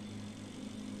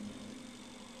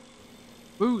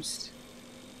 Boost.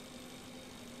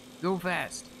 Go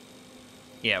fast.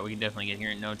 Yeah, we can definitely get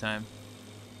here in no time.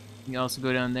 You can also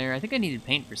go down there. I think I needed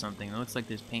paint for something. It looks like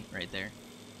there's paint right there.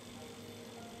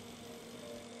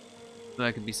 So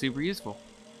that could be super useful.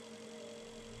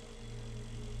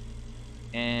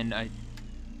 And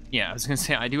yeah, I was gonna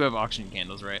say I do have oxygen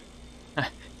candles, right?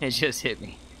 It just hit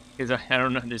me because I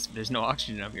don't know. There's no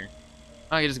oxygen up here.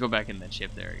 I can just go back in that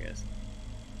ship there, I guess.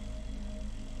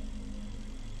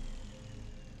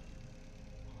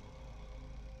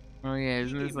 Oh yeah,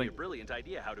 isn't this like a brilliant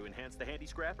idea how to enhance the handy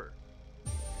scrapper?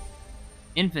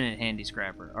 Infinite handy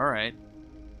scrapper? All right.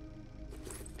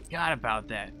 Forgot about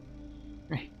that.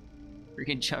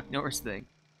 Freaking Chuck Norris thing.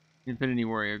 Infinity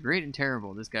Warrior, great and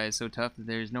terrible. This guy is so tough that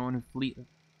there is no one who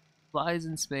flies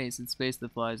in space. It's space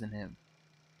that flies in him.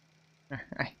 All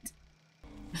right.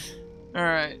 All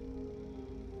right.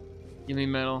 Give me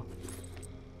metal.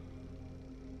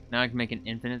 Now I can make an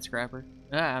infinite scrapper.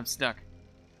 Ah, I'm stuck. Is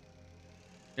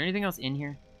there anything else in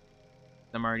here?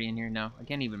 I'm already in here. No, I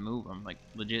can't even move. I'm like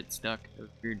legit stuck. Those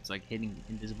weird, it's like hitting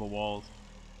invisible walls.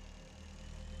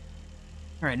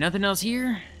 All right, nothing else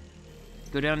here. Let's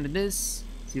go down to this.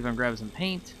 See if I can grab some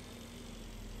paint.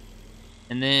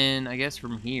 And then I guess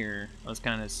from here, let's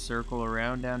kind of circle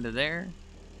around down to there.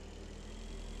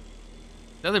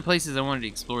 The other places I wanted to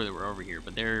explore that were over here,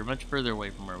 but they're much further away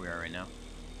from where we are right now.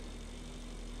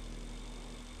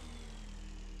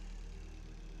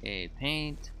 Okay,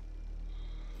 paint.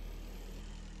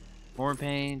 More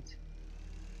paint.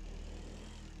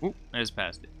 Oop, I just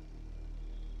passed it.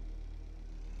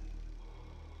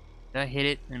 Did I hit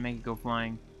it and make it go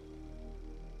flying?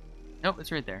 Nope,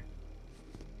 it's right there.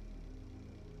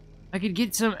 I could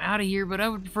get some out of here, but I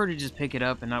would prefer to just pick it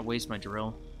up and not waste my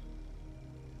drill.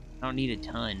 I don't need a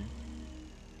ton.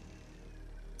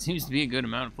 Seems to be a good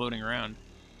amount floating around.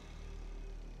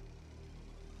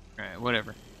 Alright,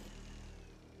 whatever.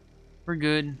 We're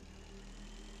good.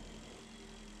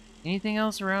 Anything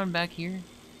else around back here?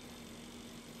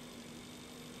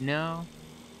 No?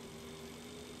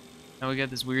 Oh, we got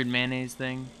this weird mayonnaise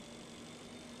thing.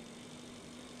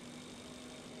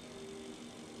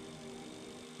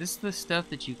 This is the stuff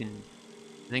that you can...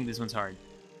 I think this one's hard.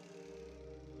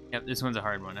 Yep, this one's a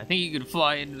hard one. I think you could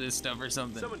fly into this stuff or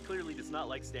something. Someone clearly does not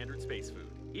like standard space food.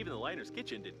 Even the liner's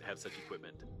kitchen didn't have such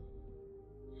equipment.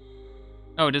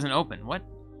 Oh, it doesn't open. What?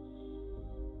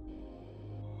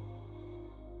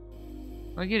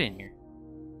 How do I get in here?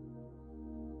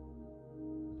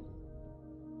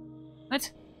 What?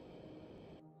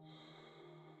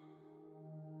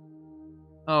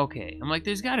 Okay, I'm like,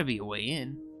 there's gotta be a way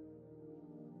in.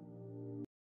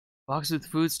 Box with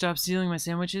food, stop stealing my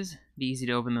sandwiches. Be easy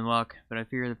to open the lock, but I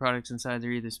fear the products inside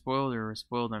are either spoiled or were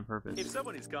spoiled on purpose. If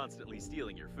someone is constantly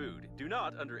stealing your food, do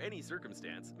not, under any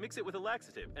circumstance, mix it with a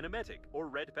laxative, an emetic, or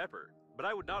red pepper. But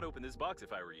I would not open this box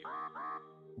if I were you.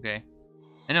 Okay.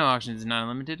 I know auctions is not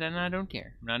unlimited, and I don't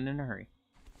care. I'm not in a hurry.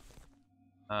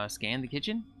 Scan the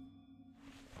kitchen.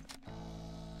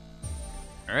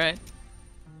 Alright.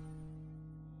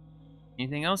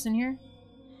 Anything else in here?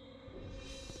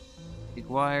 Big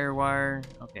wire.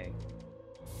 Okay.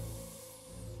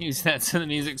 Use that so the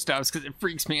music stops because it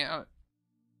freaks me out.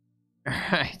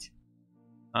 Alright.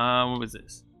 What was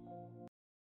this?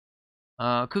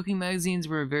 Cooking magazines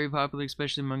were very popular,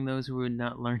 especially among those who would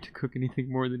not learn to cook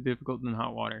anything more than difficult than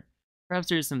hot water. Perhaps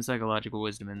there is some psychological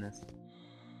wisdom in this.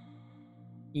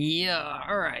 Yeah,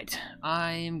 alright.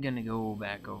 I am gonna go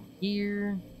back over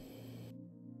here.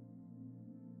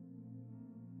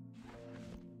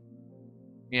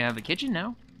 We have a kitchen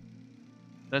now.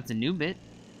 That's a new bit.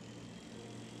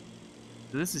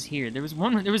 So this is here. There was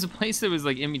a place that was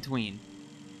like in between.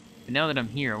 But now that I'm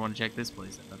here, I want to check this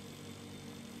place out.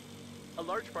 A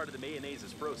large part of the mayonnaise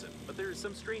is frozen, but there is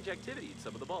some strange activity in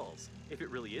some of the balls. If it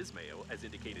really is mayo, as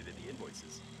indicated in the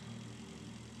invoices.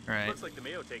 Alright. Looks like the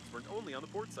mayo tanks weren't only on the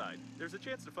port side. There's a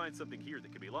chance to find something here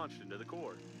that can be launched into the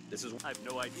core. I've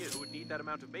no idea who would need that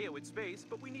amount of mayo in space,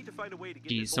 but we need to find a way to get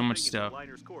this so whole much thing stuff. into the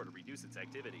liner's core to reduce its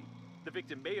activity. The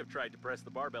victim may have tried to press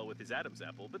the barbell with his Adam's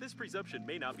apple, but this presumption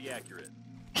may not be accurate.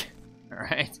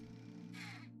 Alright.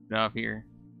 Get off here.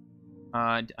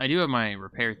 I do have my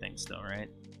repair thing still, right?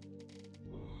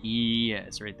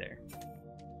 Yes, right there.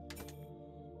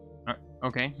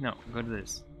 Okay, no, go to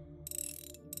this.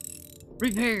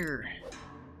 Repair!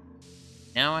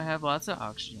 Now I have lots of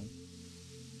oxygen.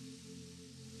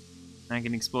 I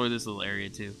can explore this little area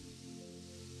too.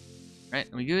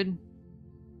 Right, are we good?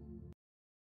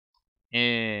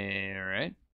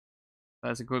 Alright.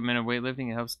 Class equipment of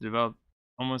weightlifting, it helps to develop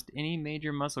almost any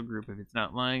major muscle group if it's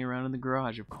not lying around in the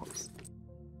garage, of course.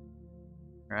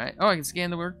 Alright. Oh, I can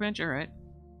scan the workbench? Alright.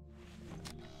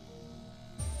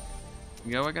 Here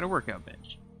we go, I got a workout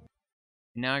bench.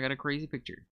 And now I got a crazy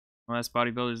picture. Unless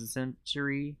bodybuilders, the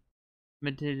sensory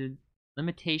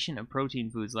limitation of protein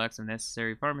foods lacks of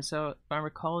necessary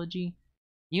pharmacology,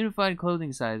 unified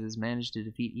clothing sizes manage to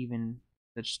defeat even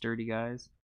such sturdy guys.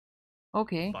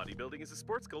 Okay. Bodybuilding is a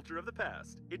sports culture of the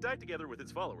past. It died together with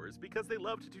its followers because they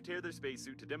loved to tear their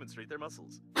spacesuit to demonstrate their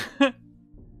muscles.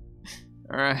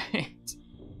 Alright.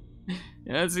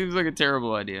 Yeah, that seems like a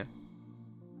terrible idea.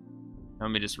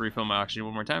 Let me just refill my oxygen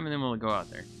one more time and then we'll go out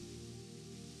there.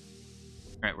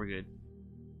 Alright, we're good.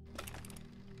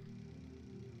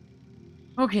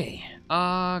 Okay,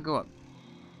 go up.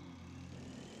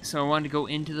 So I wanted to go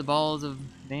into the balls of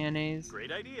mayonnaise.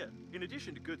 Great idea. In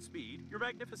addition to good speed, your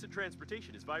magnificent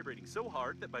transportation is vibrating so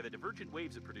hard that by the divergent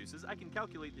waves it produces, I can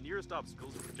calculate the nearest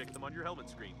obstacles and project them on your helmet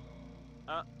screen.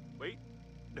 Wait.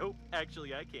 Nope,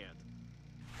 actually I can't.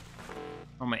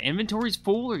 Oh, my inventory's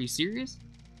full? Are you serious?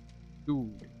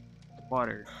 Food,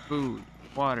 water, food,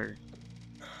 water.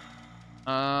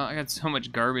 I got so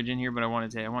much garbage in here, but I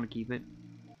want to keep it.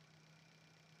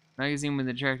 Magazine with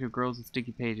attractive girls with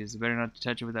sticky pages. Better not to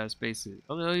touch it without a spacesuit.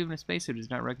 Although even a spacesuit is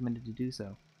not recommended to do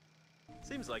so.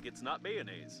 Seems like it's not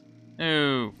mayonnaise.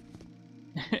 Ew.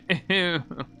 Ew.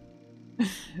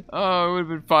 Oh, it would have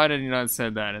been fine had you not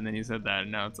said that, and then you said that,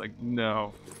 and now it's like,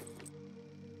 no.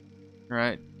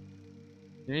 Right.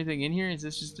 Is there anything in here? Is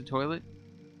this just a toilet?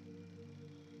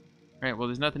 Alright, well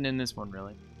there's nothing in this one,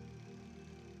 really.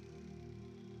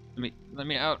 Let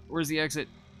me out. Where's the exit?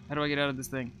 How do I get out of this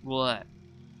thing? What?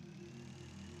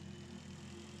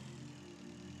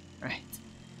 Right.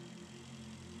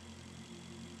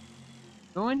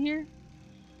 Go in here?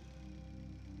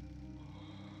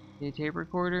 Okay, tape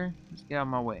recorder. Just get out of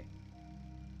my way.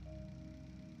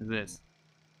 What's this?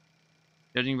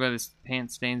 Judging by the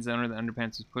pants stains, the owner of the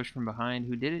underpants was pushed from behind.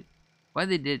 Who did it? Why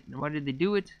did they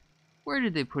do it? Where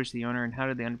did they push the owner, and how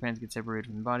did the underpants get separated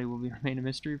from the body will remain a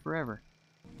mystery forever.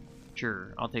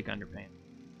 Sure, I'll take underpants.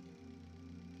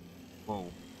 Whoa.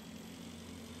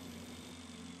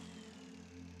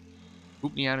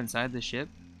 Poop me out inside the ship?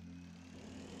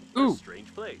 Ooh! A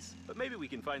strange place, but maybe we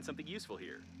can find something useful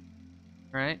here.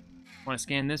 Right. Want to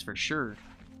scan this for sure.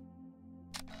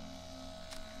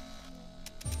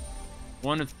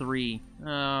 1 of 3.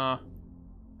 I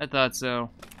thought so.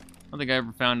 I don't think I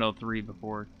ever found all 3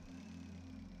 before.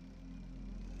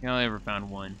 I only ever found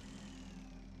 1.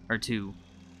 Or 2.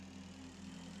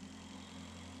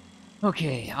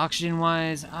 Okay,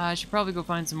 oxygen-wise, I should probably go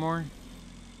find some more.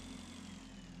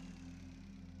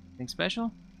 Anything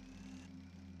special?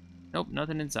 Nope,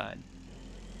 nothing inside.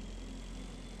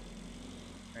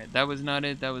 Alright, that was not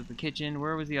it. That was the kitchen.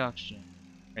 Where was the oxygen?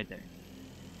 Right there.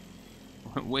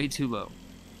 Went way too low.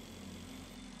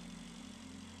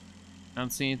 I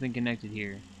don't see anything connected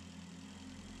here.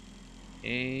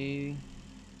 Okay.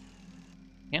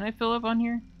 Can I fill up on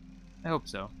here? I hope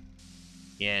so.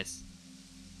 Yes.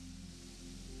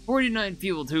 49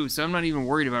 fuel too, so I'm not even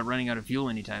worried about running out of fuel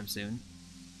anytime soon.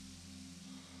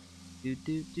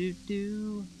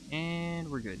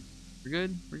 And we're good. We're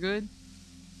good? We're good?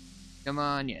 Come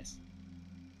on, yes.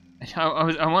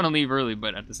 I want to leave early,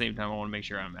 but at the same time I want to make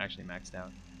sure I'm actually maxed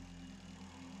out.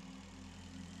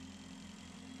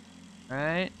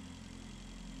 Alright.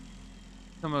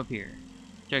 come up here.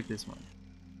 Check this one.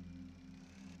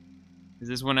 Is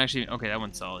this one actually... Okay, that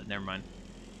one's solid. Never mind.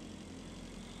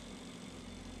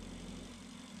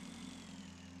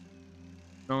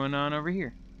 What's going on over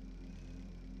here?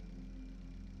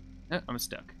 Oh, I'm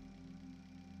stuck.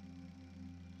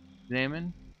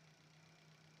 Examine.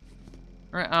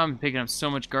 Alright, I'm picking up so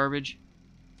much garbage.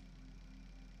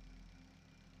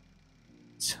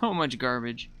 So much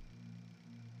garbage.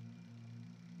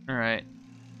 Alright.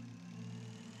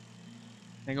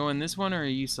 Can I go in this one, or are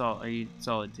you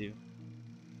solid too?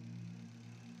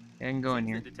 I can go in Seems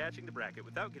here. that detaching the bracket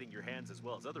without getting your hands as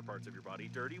well as other parts of your body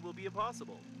dirty will be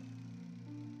impossible.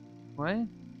 What? What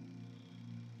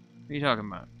are you talking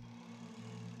about?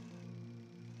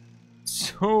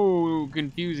 So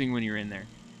confusing when you're in there.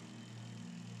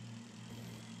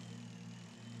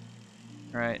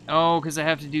 Right. Oh, because I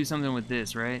have to do something with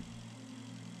this, right?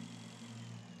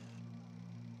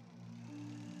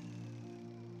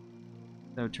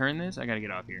 So turn this? I gotta get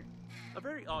off here. A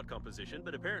very odd composition,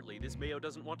 but apparently this Mayo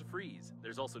doesn't want to freeze.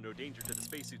 There's also no danger to the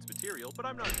spacesuit's material, but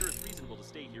I'm not sure it's reasonable to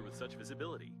stay here with such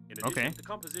visibility. In addition, Okay. the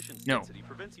composition's No. density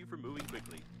prevents you from moving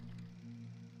quickly.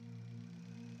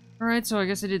 Alright, so I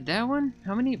guess I did that one?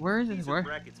 How many? Where is it? These are Where? the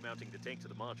brackets mounting the tank to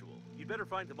the module. You'd better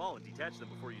find them all and detach them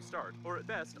before you start, or at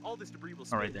best, all this debris will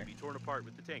spin right there. and be torn apart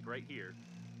with the tank right here.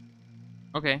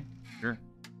 Okay, sure.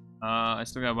 I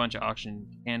still got a bunch of auction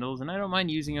candles, and I don't mind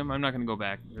using them. I'm not gonna go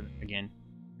back again.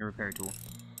 A repair tool.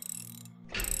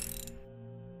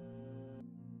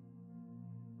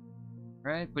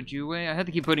 Alright, put you away. I have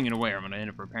to keep putting it away or I'm gonna end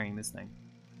up repairing this thing.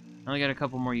 I only got a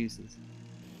couple more uses.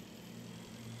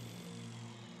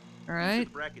 These are Alright.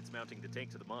 the brackets mounting the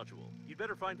tank to the module. You'd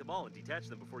better find them all and detach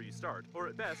them before you start, or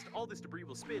at best, all this debris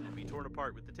will spin and be torn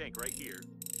apart with the tank right here.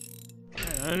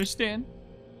 I understand.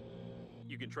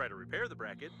 You can try to repair the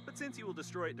bracket, but since you will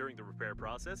destroy it during the repair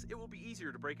process, it will be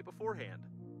easier to break it beforehand.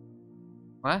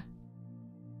 What?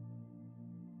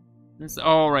 This,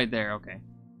 oh, right there, okay.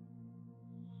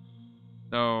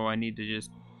 So I need to just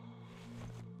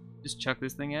chuck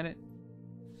this thing at it.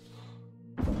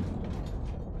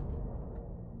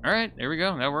 Alright, there we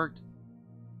go, that worked.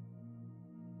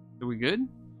 Are we good?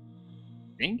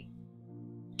 Think?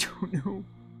 Don't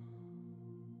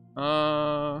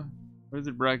know. What is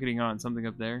it bracketing on? Something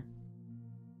up there?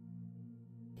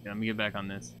 Yeah, let me get back on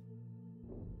this.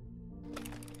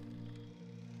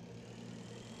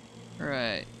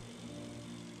 Alright.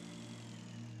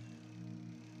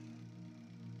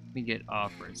 Let me get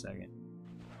off for a second.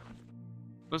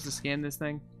 Supposed to scan this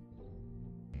thing?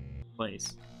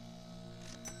 Place.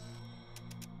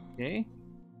 Okay.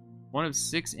 1 of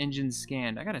 6 engines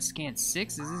scanned. I gotta scan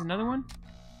 6? Is this another one?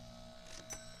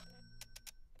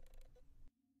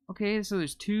 Okay, so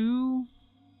there's 2.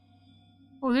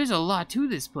 Oh, there's a lot to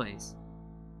this place.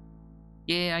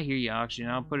 Yeah, I hear you, auction.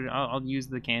 I'll use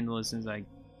the candle as soon as I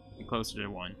get closer to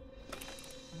 1.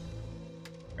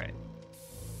 Right.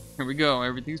 Here we go,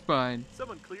 everything's fine.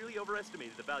 Someone clearly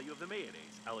overestimated the value of the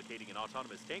mayonnaise, allocating an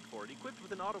autonomous tank for it equipped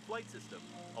with an auto-flight system.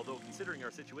 Although, considering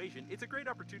our situation, it's a great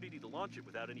opportunity to launch it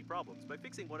without any problems by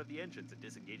fixing one of the engines and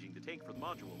disengaging the tank from the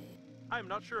module. I am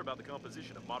not sure about the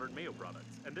composition of modern Mayo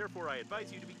products, and therefore I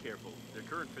advise you to be careful. Their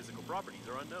current physical properties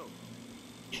are unknown.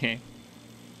 Okay.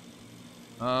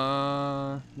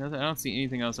 Nothing, I don't see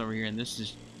anything else over here, and this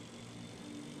is...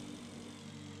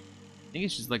 I think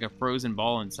it's just like a frozen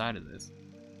ball inside of this.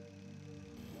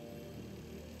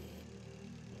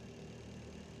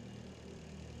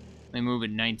 I move at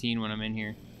 19 when I'm in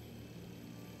here.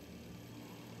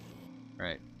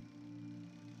 Right.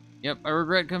 Yep, I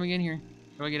regret coming in here.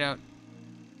 How do I get out?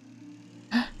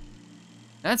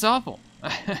 That's awful.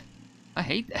 I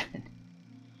hate that.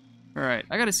 Alright,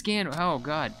 I gotta scan. Oh,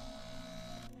 God.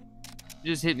 It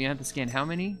just hit me. I have to scan how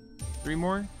many? 3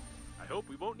 more? I hope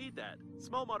we won't need that.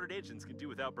 Small modern engines can do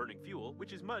without burning fuel,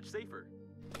 which is much safer.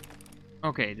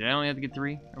 Okay, did I only have to get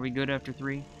 3? Are we good after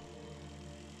 3?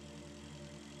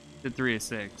 Did 3 of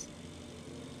 6.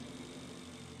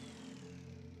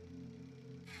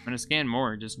 I'm gonna scan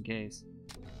more just in case.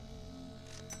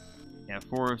 Yeah,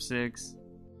 4 of 6.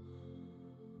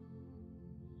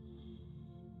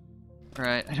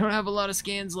 Alright, I don't have a lot of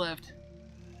scans left.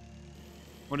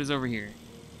 What is over here?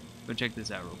 Go check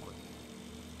this out real quick.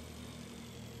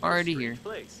 Already here. Strange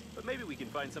place, but maybe we can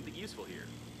find something useful here.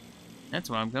 That's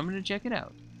why I'm coming to check it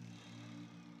out.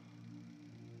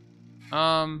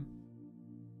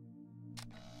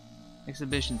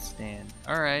 Exhibition stand.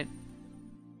 Alright.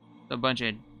 A bunch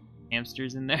of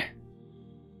hamsters in there.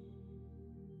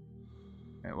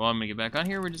 Alright, well, I'm gonna get back on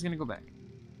here. We're just gonna go back.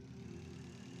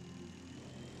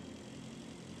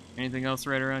 Anything else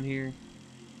right around here?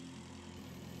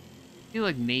 I feel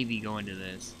like maybe going to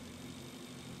this.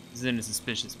 This is in a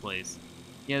suspicious place.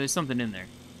 Yeah, there's something in there.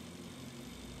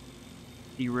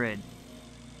 See red.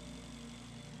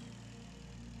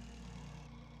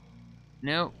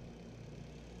 Nope.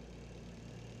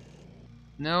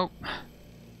 Nope.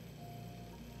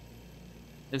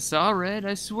 I saw red,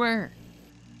 I swear.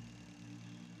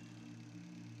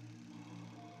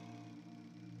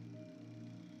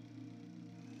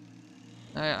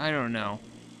 I don't know.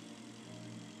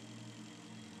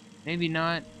 Maybe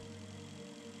not.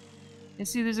 And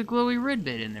see, there's a glowy red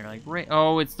bit in there, like right.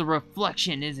 Oh, it's the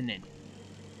reflection, isn't it?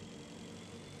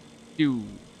 Dude.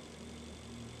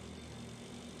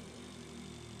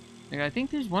 Like, I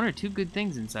think there's one or two good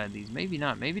things inside these. Maybe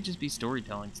not. Maybe just be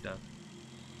storytelling stuff.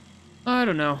 I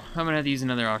don't know. I'm gonna have to use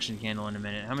another auction candle in a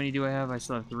minute. How many do I have? I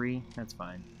still have 3. That's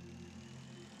fine.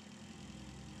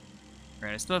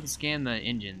 Alright, I still have to scan the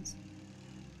engines.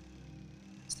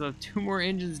 Still have 2 more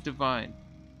engines to find.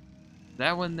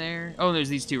 That one there. Oh, there's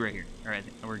these 2 right here. Alright,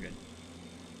 we're good.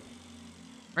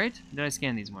 Right? Did I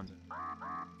scan these ones?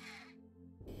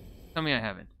 Tell me I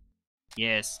haven't.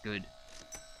 Yes, good.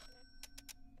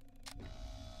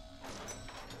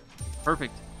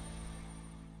 Perfect.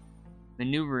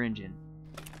 Maneuver engine.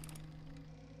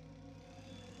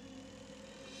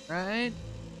 Right?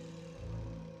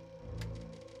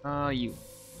 You.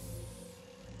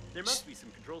 There must be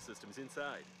some control systems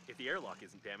inside. If the airlock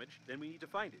isn't damaged, then we need to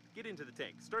find it. Get into the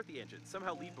tank, start the engine,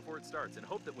 somehow leave before it starts, and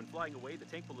hope that when flying away, the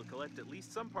tank will collect at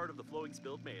least some part of the flowing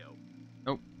spilled mayo.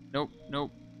 Nope, nope,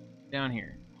 nope. Down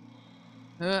here.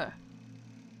 An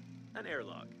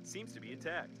airlock. Seems to be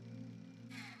intact.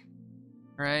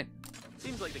 Right.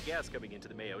 Seems like the gas coming into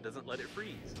the mayo doesn't let it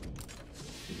freeze.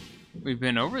 We've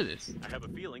been over this. I have a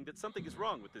feeling that something is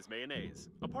wrong with this mayonnaise.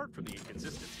 Apart from the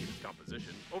inconsistency of its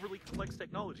composition, overly complex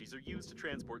technologies are used to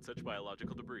transport such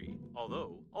biological debris.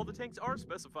 Although, all the tanks are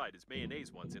specified as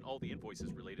mayonnaise ones in all the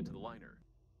invoices related to the liner.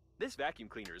 This vacuum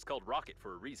cleaner is called Rocket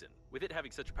for a reason. With it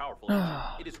having such a powerful engine,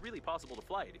 it is really possible to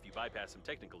fly it if you bypass some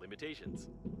technical limitations.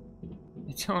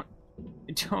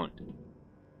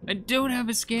 I don't have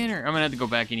a scanner. I'm gonna have to go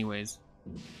back anyways.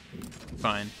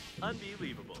 Fine.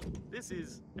 Unbelievable. This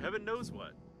is heaven knows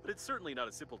what, but it's certainly not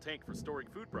a simple tank for storing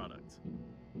food products.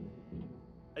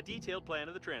 A detailed plan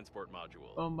of the transport module.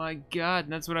 Oh my god,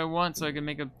 that's what I want so I can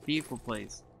make a vehicle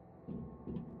place.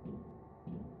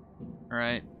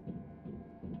 Alright.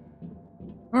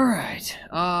 Alright.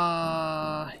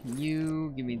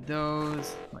 You give me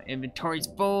those. My inventory's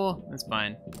full. That's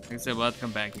fine. Like I said, we'll have to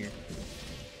come back here.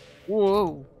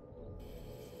 Whoa!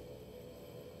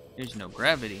 There's no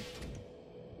gravity.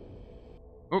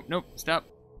 Oh, nope, stop.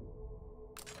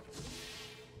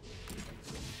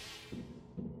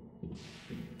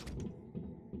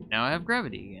 Now I have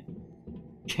gravity again.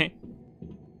 Okay.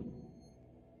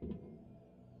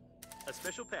 A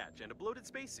special patch and a bloated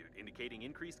spacesuit indicating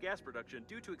increased gas production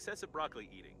due to excessive broccoli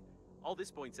eating. All this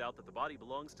points out that the body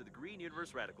belongs to the Green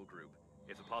Universe Radical Group.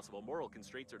 If the possible moral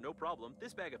constraints are no problem,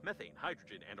 this bag of methane,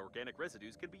 hydrogen, and organic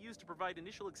residues can be used to provide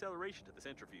initial acceleration to the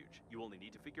centrifuge. You only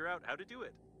need to figure out how to do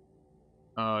it.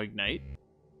 Ignite?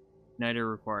 Igniter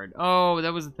required. Oh,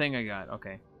 that was the thing I got.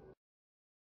 Okay.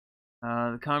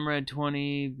 The Comrade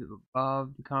 20,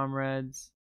 above the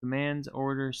Comrades. Commands,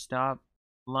 order, stop.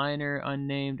 Liner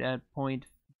unnamed at point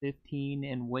 15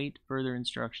 and wait further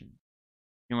instructions.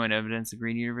 You might evidence the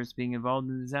Green Universe being involved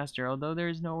in the disaster, although there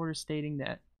is no order stating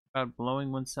that about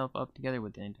blowing oneself up together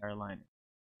with the entire liner.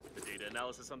 The data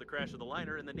analysis on the crash of the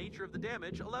liner and the nature of the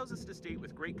damage allows us to state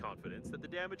with great confidence that the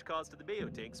damage caused to the mayo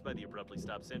tanks by the abruptly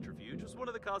stopped centrifuge was one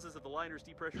of the causes of the liner's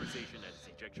depressurization and its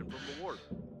ejection from the warp.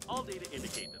 All data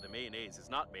indicate that the mayonnaise is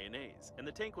not mayonnaise, and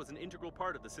the tank was an integral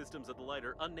part of the systems of the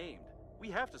liner unnamed.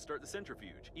 We have to start the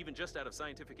centrifuge, even just out of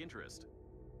scientific interest.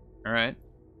 Alright.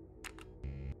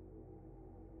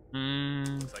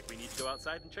 Looks like we need to go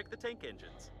outside and check the tank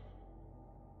engines.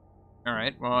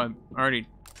 Alright, well, I've already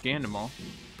scanned them all.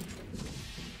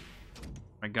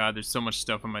 My god, there's so much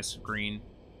stuff on my screen.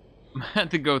 I'm gonna have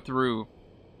to go through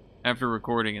after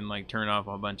recording and, like, turn off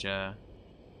a bunch of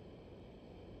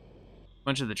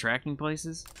the tracking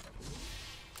places.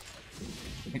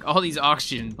 Like, all these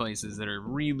oxygen places that are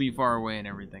really far away and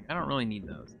everything. I don't really need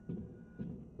those.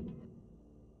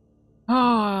 Oh,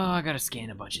 I gotta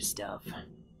scan a bunch of stuff.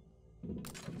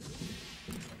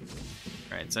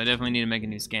 Alright, so I definitely need to make a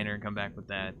new scanner and come back with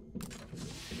that.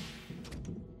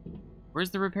 Where's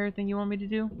the repair thing you want me to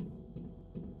do?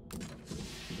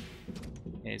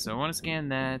 Okay, so I want to scan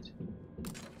that.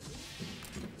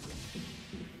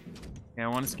 Okay, I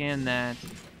want to scan that.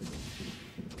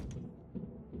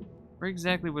 Where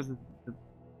exactly was the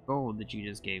gold that you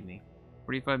just gave me?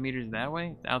 45 meters that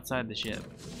way? It's outside the ship.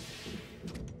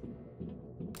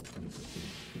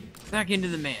 Back into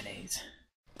the mayonnaise.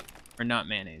 Or not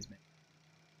mayonnaise, man.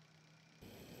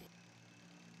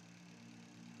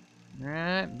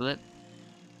 Alright, blip.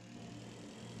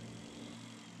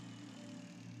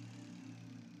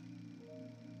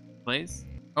 Place?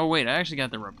 Oh wait, I actually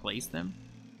got to replace them?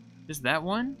 Just that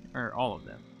one? Or all of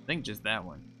them? I think just that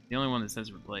one. The only one that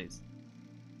says replace.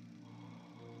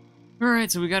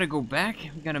 Alright, so we gotta go back.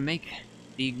 We gotta make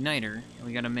the igniter. And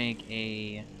we gotta make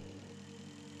an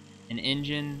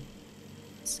engine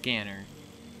scanner.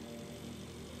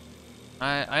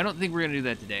 I don't think we're gonna do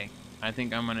that today. I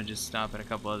think I'm gonna just stop at a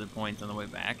couple other points on the way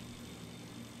back.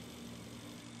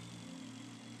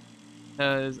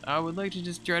 Because I would like to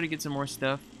just try to get some more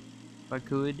stuff, if I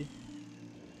could.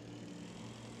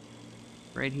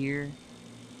 Right here.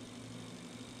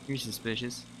 You're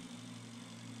suspicious.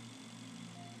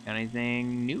 Got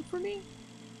anything new for me?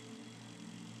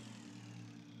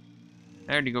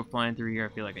 I already go flying through here, I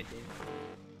feel like I did.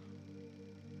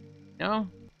 No?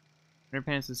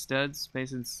 Underpants with studs,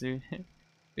 space and suit.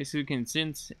 Space who can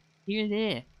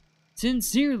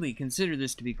sincerely consider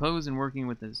this to be closed and working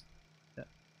with this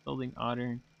building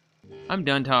otter. I'm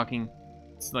done talking.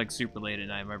 It's like super late at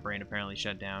night. My brain apparently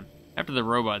shut down. After the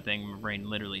robot thing, my brain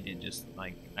literally did just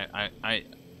like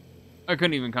I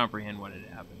couldn't even comprehend what had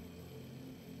happened.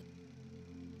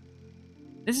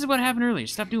 This is what happened earlier.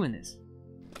 Stop doing this.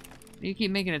 You keep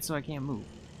making it so I can't move.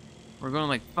 We're going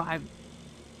like 5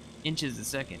 inches a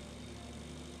second.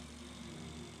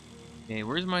 Okay,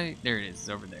 where's my... There it is. It's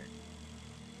over there.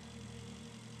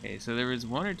 Okay, so there was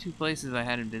 1 or 2 places I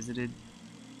hadn't visited.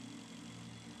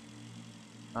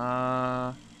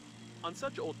 On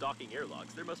such old docking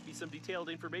airlocks, there must be some detailed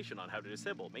information on how to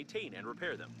disassemble, maintain, and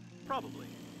repair them. Probably.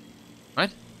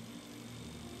 What?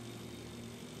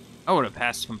 I would have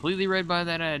passed completely right by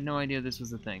that. I had no idea this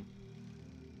was a thing.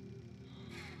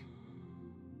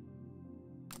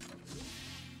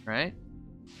 Right?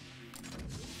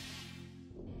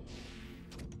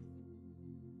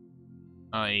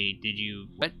 Did you...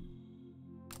 What?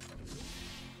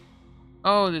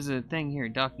 Oh, there's a thing here,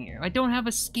 docking area. I don't have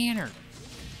a scanner.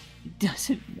 It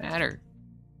doesn't matter.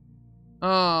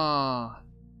 Oh.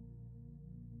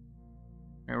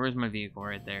 Alright, where's my vehicle?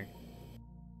 Right there.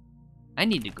 I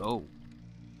need to go.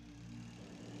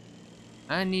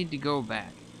 I need to go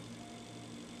back.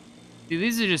 See,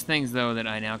 these are just things, though, that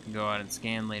I now can go out and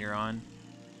scan later on.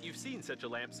 You've seen such a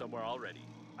lamp somewhere already.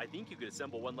 I think you could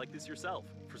assemble one like this yourself,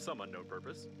 for some unknown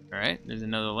purpose. Alright, there's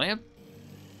another lamp.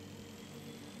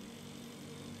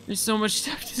 There's so much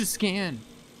stuff to scan.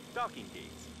 Docking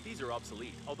gates. These are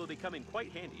obsolete, although they come in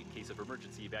quite handy in case of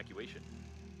emergency evacuation.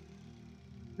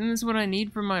 Isn't this what I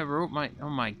need for my rope? Oh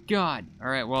my god.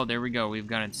 Alright, well, there we go. We've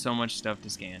gotten so much stuff to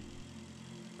scan.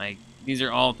 Like, these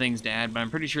are all things to add, but I'm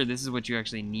pretty sure this is what you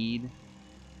actually need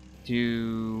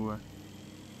to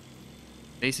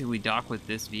basically dock with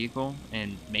this vehicle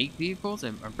and make vehicles.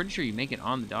 I'm pretty sure you make it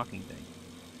on the docking thing.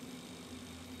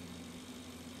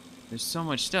 There's so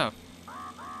much stuff.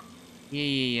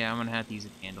 Yeah, I'm gonna have to use a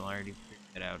candle. I already figured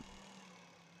that out.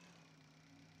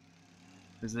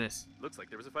 What's this? Looks like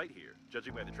there was a fight here.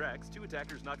 Judging by the tracks, 2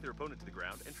 attackers knocked their opponent to the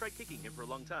ground and tried kicking him for a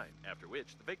long time, after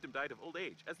which the victim died of old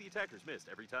age, as the attackers missed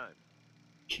every time.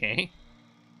 Okay.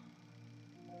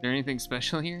 Is there anything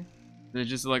special here? They're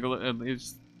just like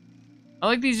I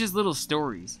like these just little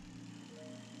stories.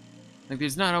 Like,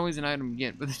 there's not always an item to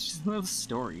get, but it's just little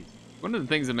stories. One of the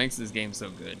things that makes this game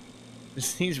so good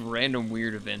is these random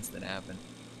weird events that happen.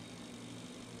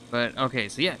 But, okay,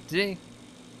 so yeah, today,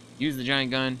 use the giant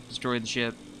gun, destroy the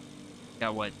ship.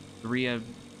 Got, what, 3 of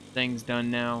things done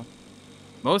now?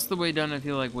 Most of the way done, I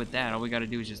feel like, with that. All we gotta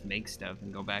do is just make stuff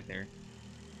and go back there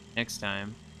next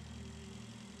time.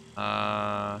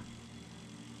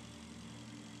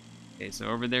 Okay, so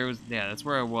over there was... Yeah, that's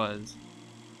where I was.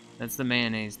 That's the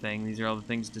mayonnaise thing. These are all the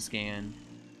things to scan.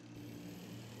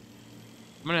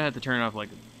 I'm gonna have to turn off, like,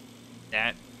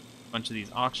 that. A bunch of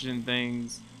these oxygen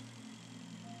things.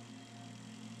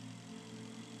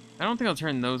 I don't think I'll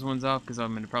turn those ones off, because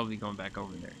I'm gonna probably be going back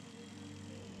over there.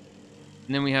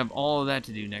 And then we have all of that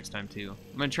to do next time, too.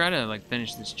 I'm gonna try to, like,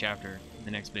 finish this chapter in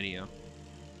the next video.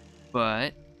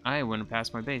 But I went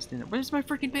past my base, didn't I? Where's my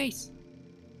freaking base?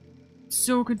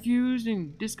 So confused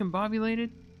and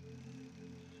discombobulated.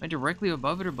 Am I directly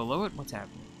above it or below it? What's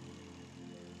happening?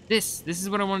 This is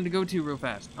what I wanted to go to real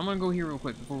fast. I'm gonna go here real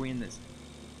quick before we end this.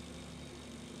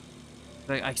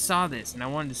 Like, I saw this and I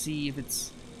wanted to see if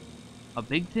it's a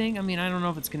big thing. I mean, I don't know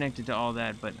if it's connected to all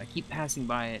that, but I keep passing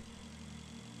by it.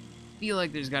 I feel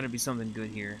like there's got to be something good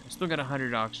here. I still got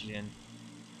 100 oxygen.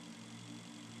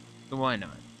 So why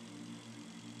not?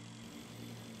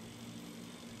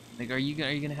 Like, are you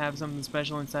gonna have something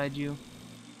special inside you?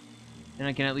 And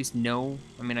I can at least know?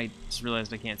 I mean, I just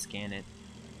realized I can't scan it.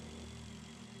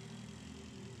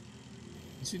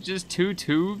 Is it just 2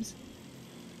 tubes?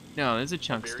 No, there's a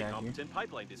chunk Very stack here. competent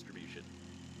pipeline distribution.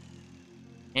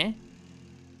 Eh?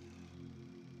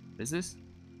 What is this?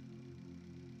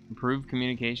 Improved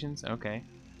communications? Okay.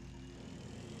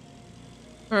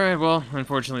 Alright, well,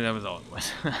 unfortunately that was all it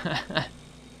was.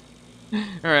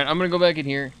 Alright, I'm gonna go back in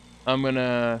here. I'm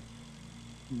gonna...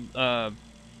 I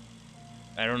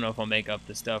don't know if I'll make up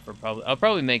the stuff or I'll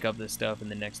probably make up this stuff, and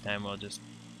the next time I'll just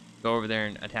go over there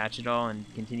and attach it all and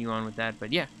continue on with that.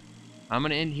 But yeah, I'm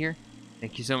gonna end here.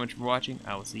 Thank you so much for watching.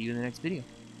 I will see you in the next video.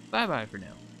 Bye bye for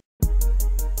now.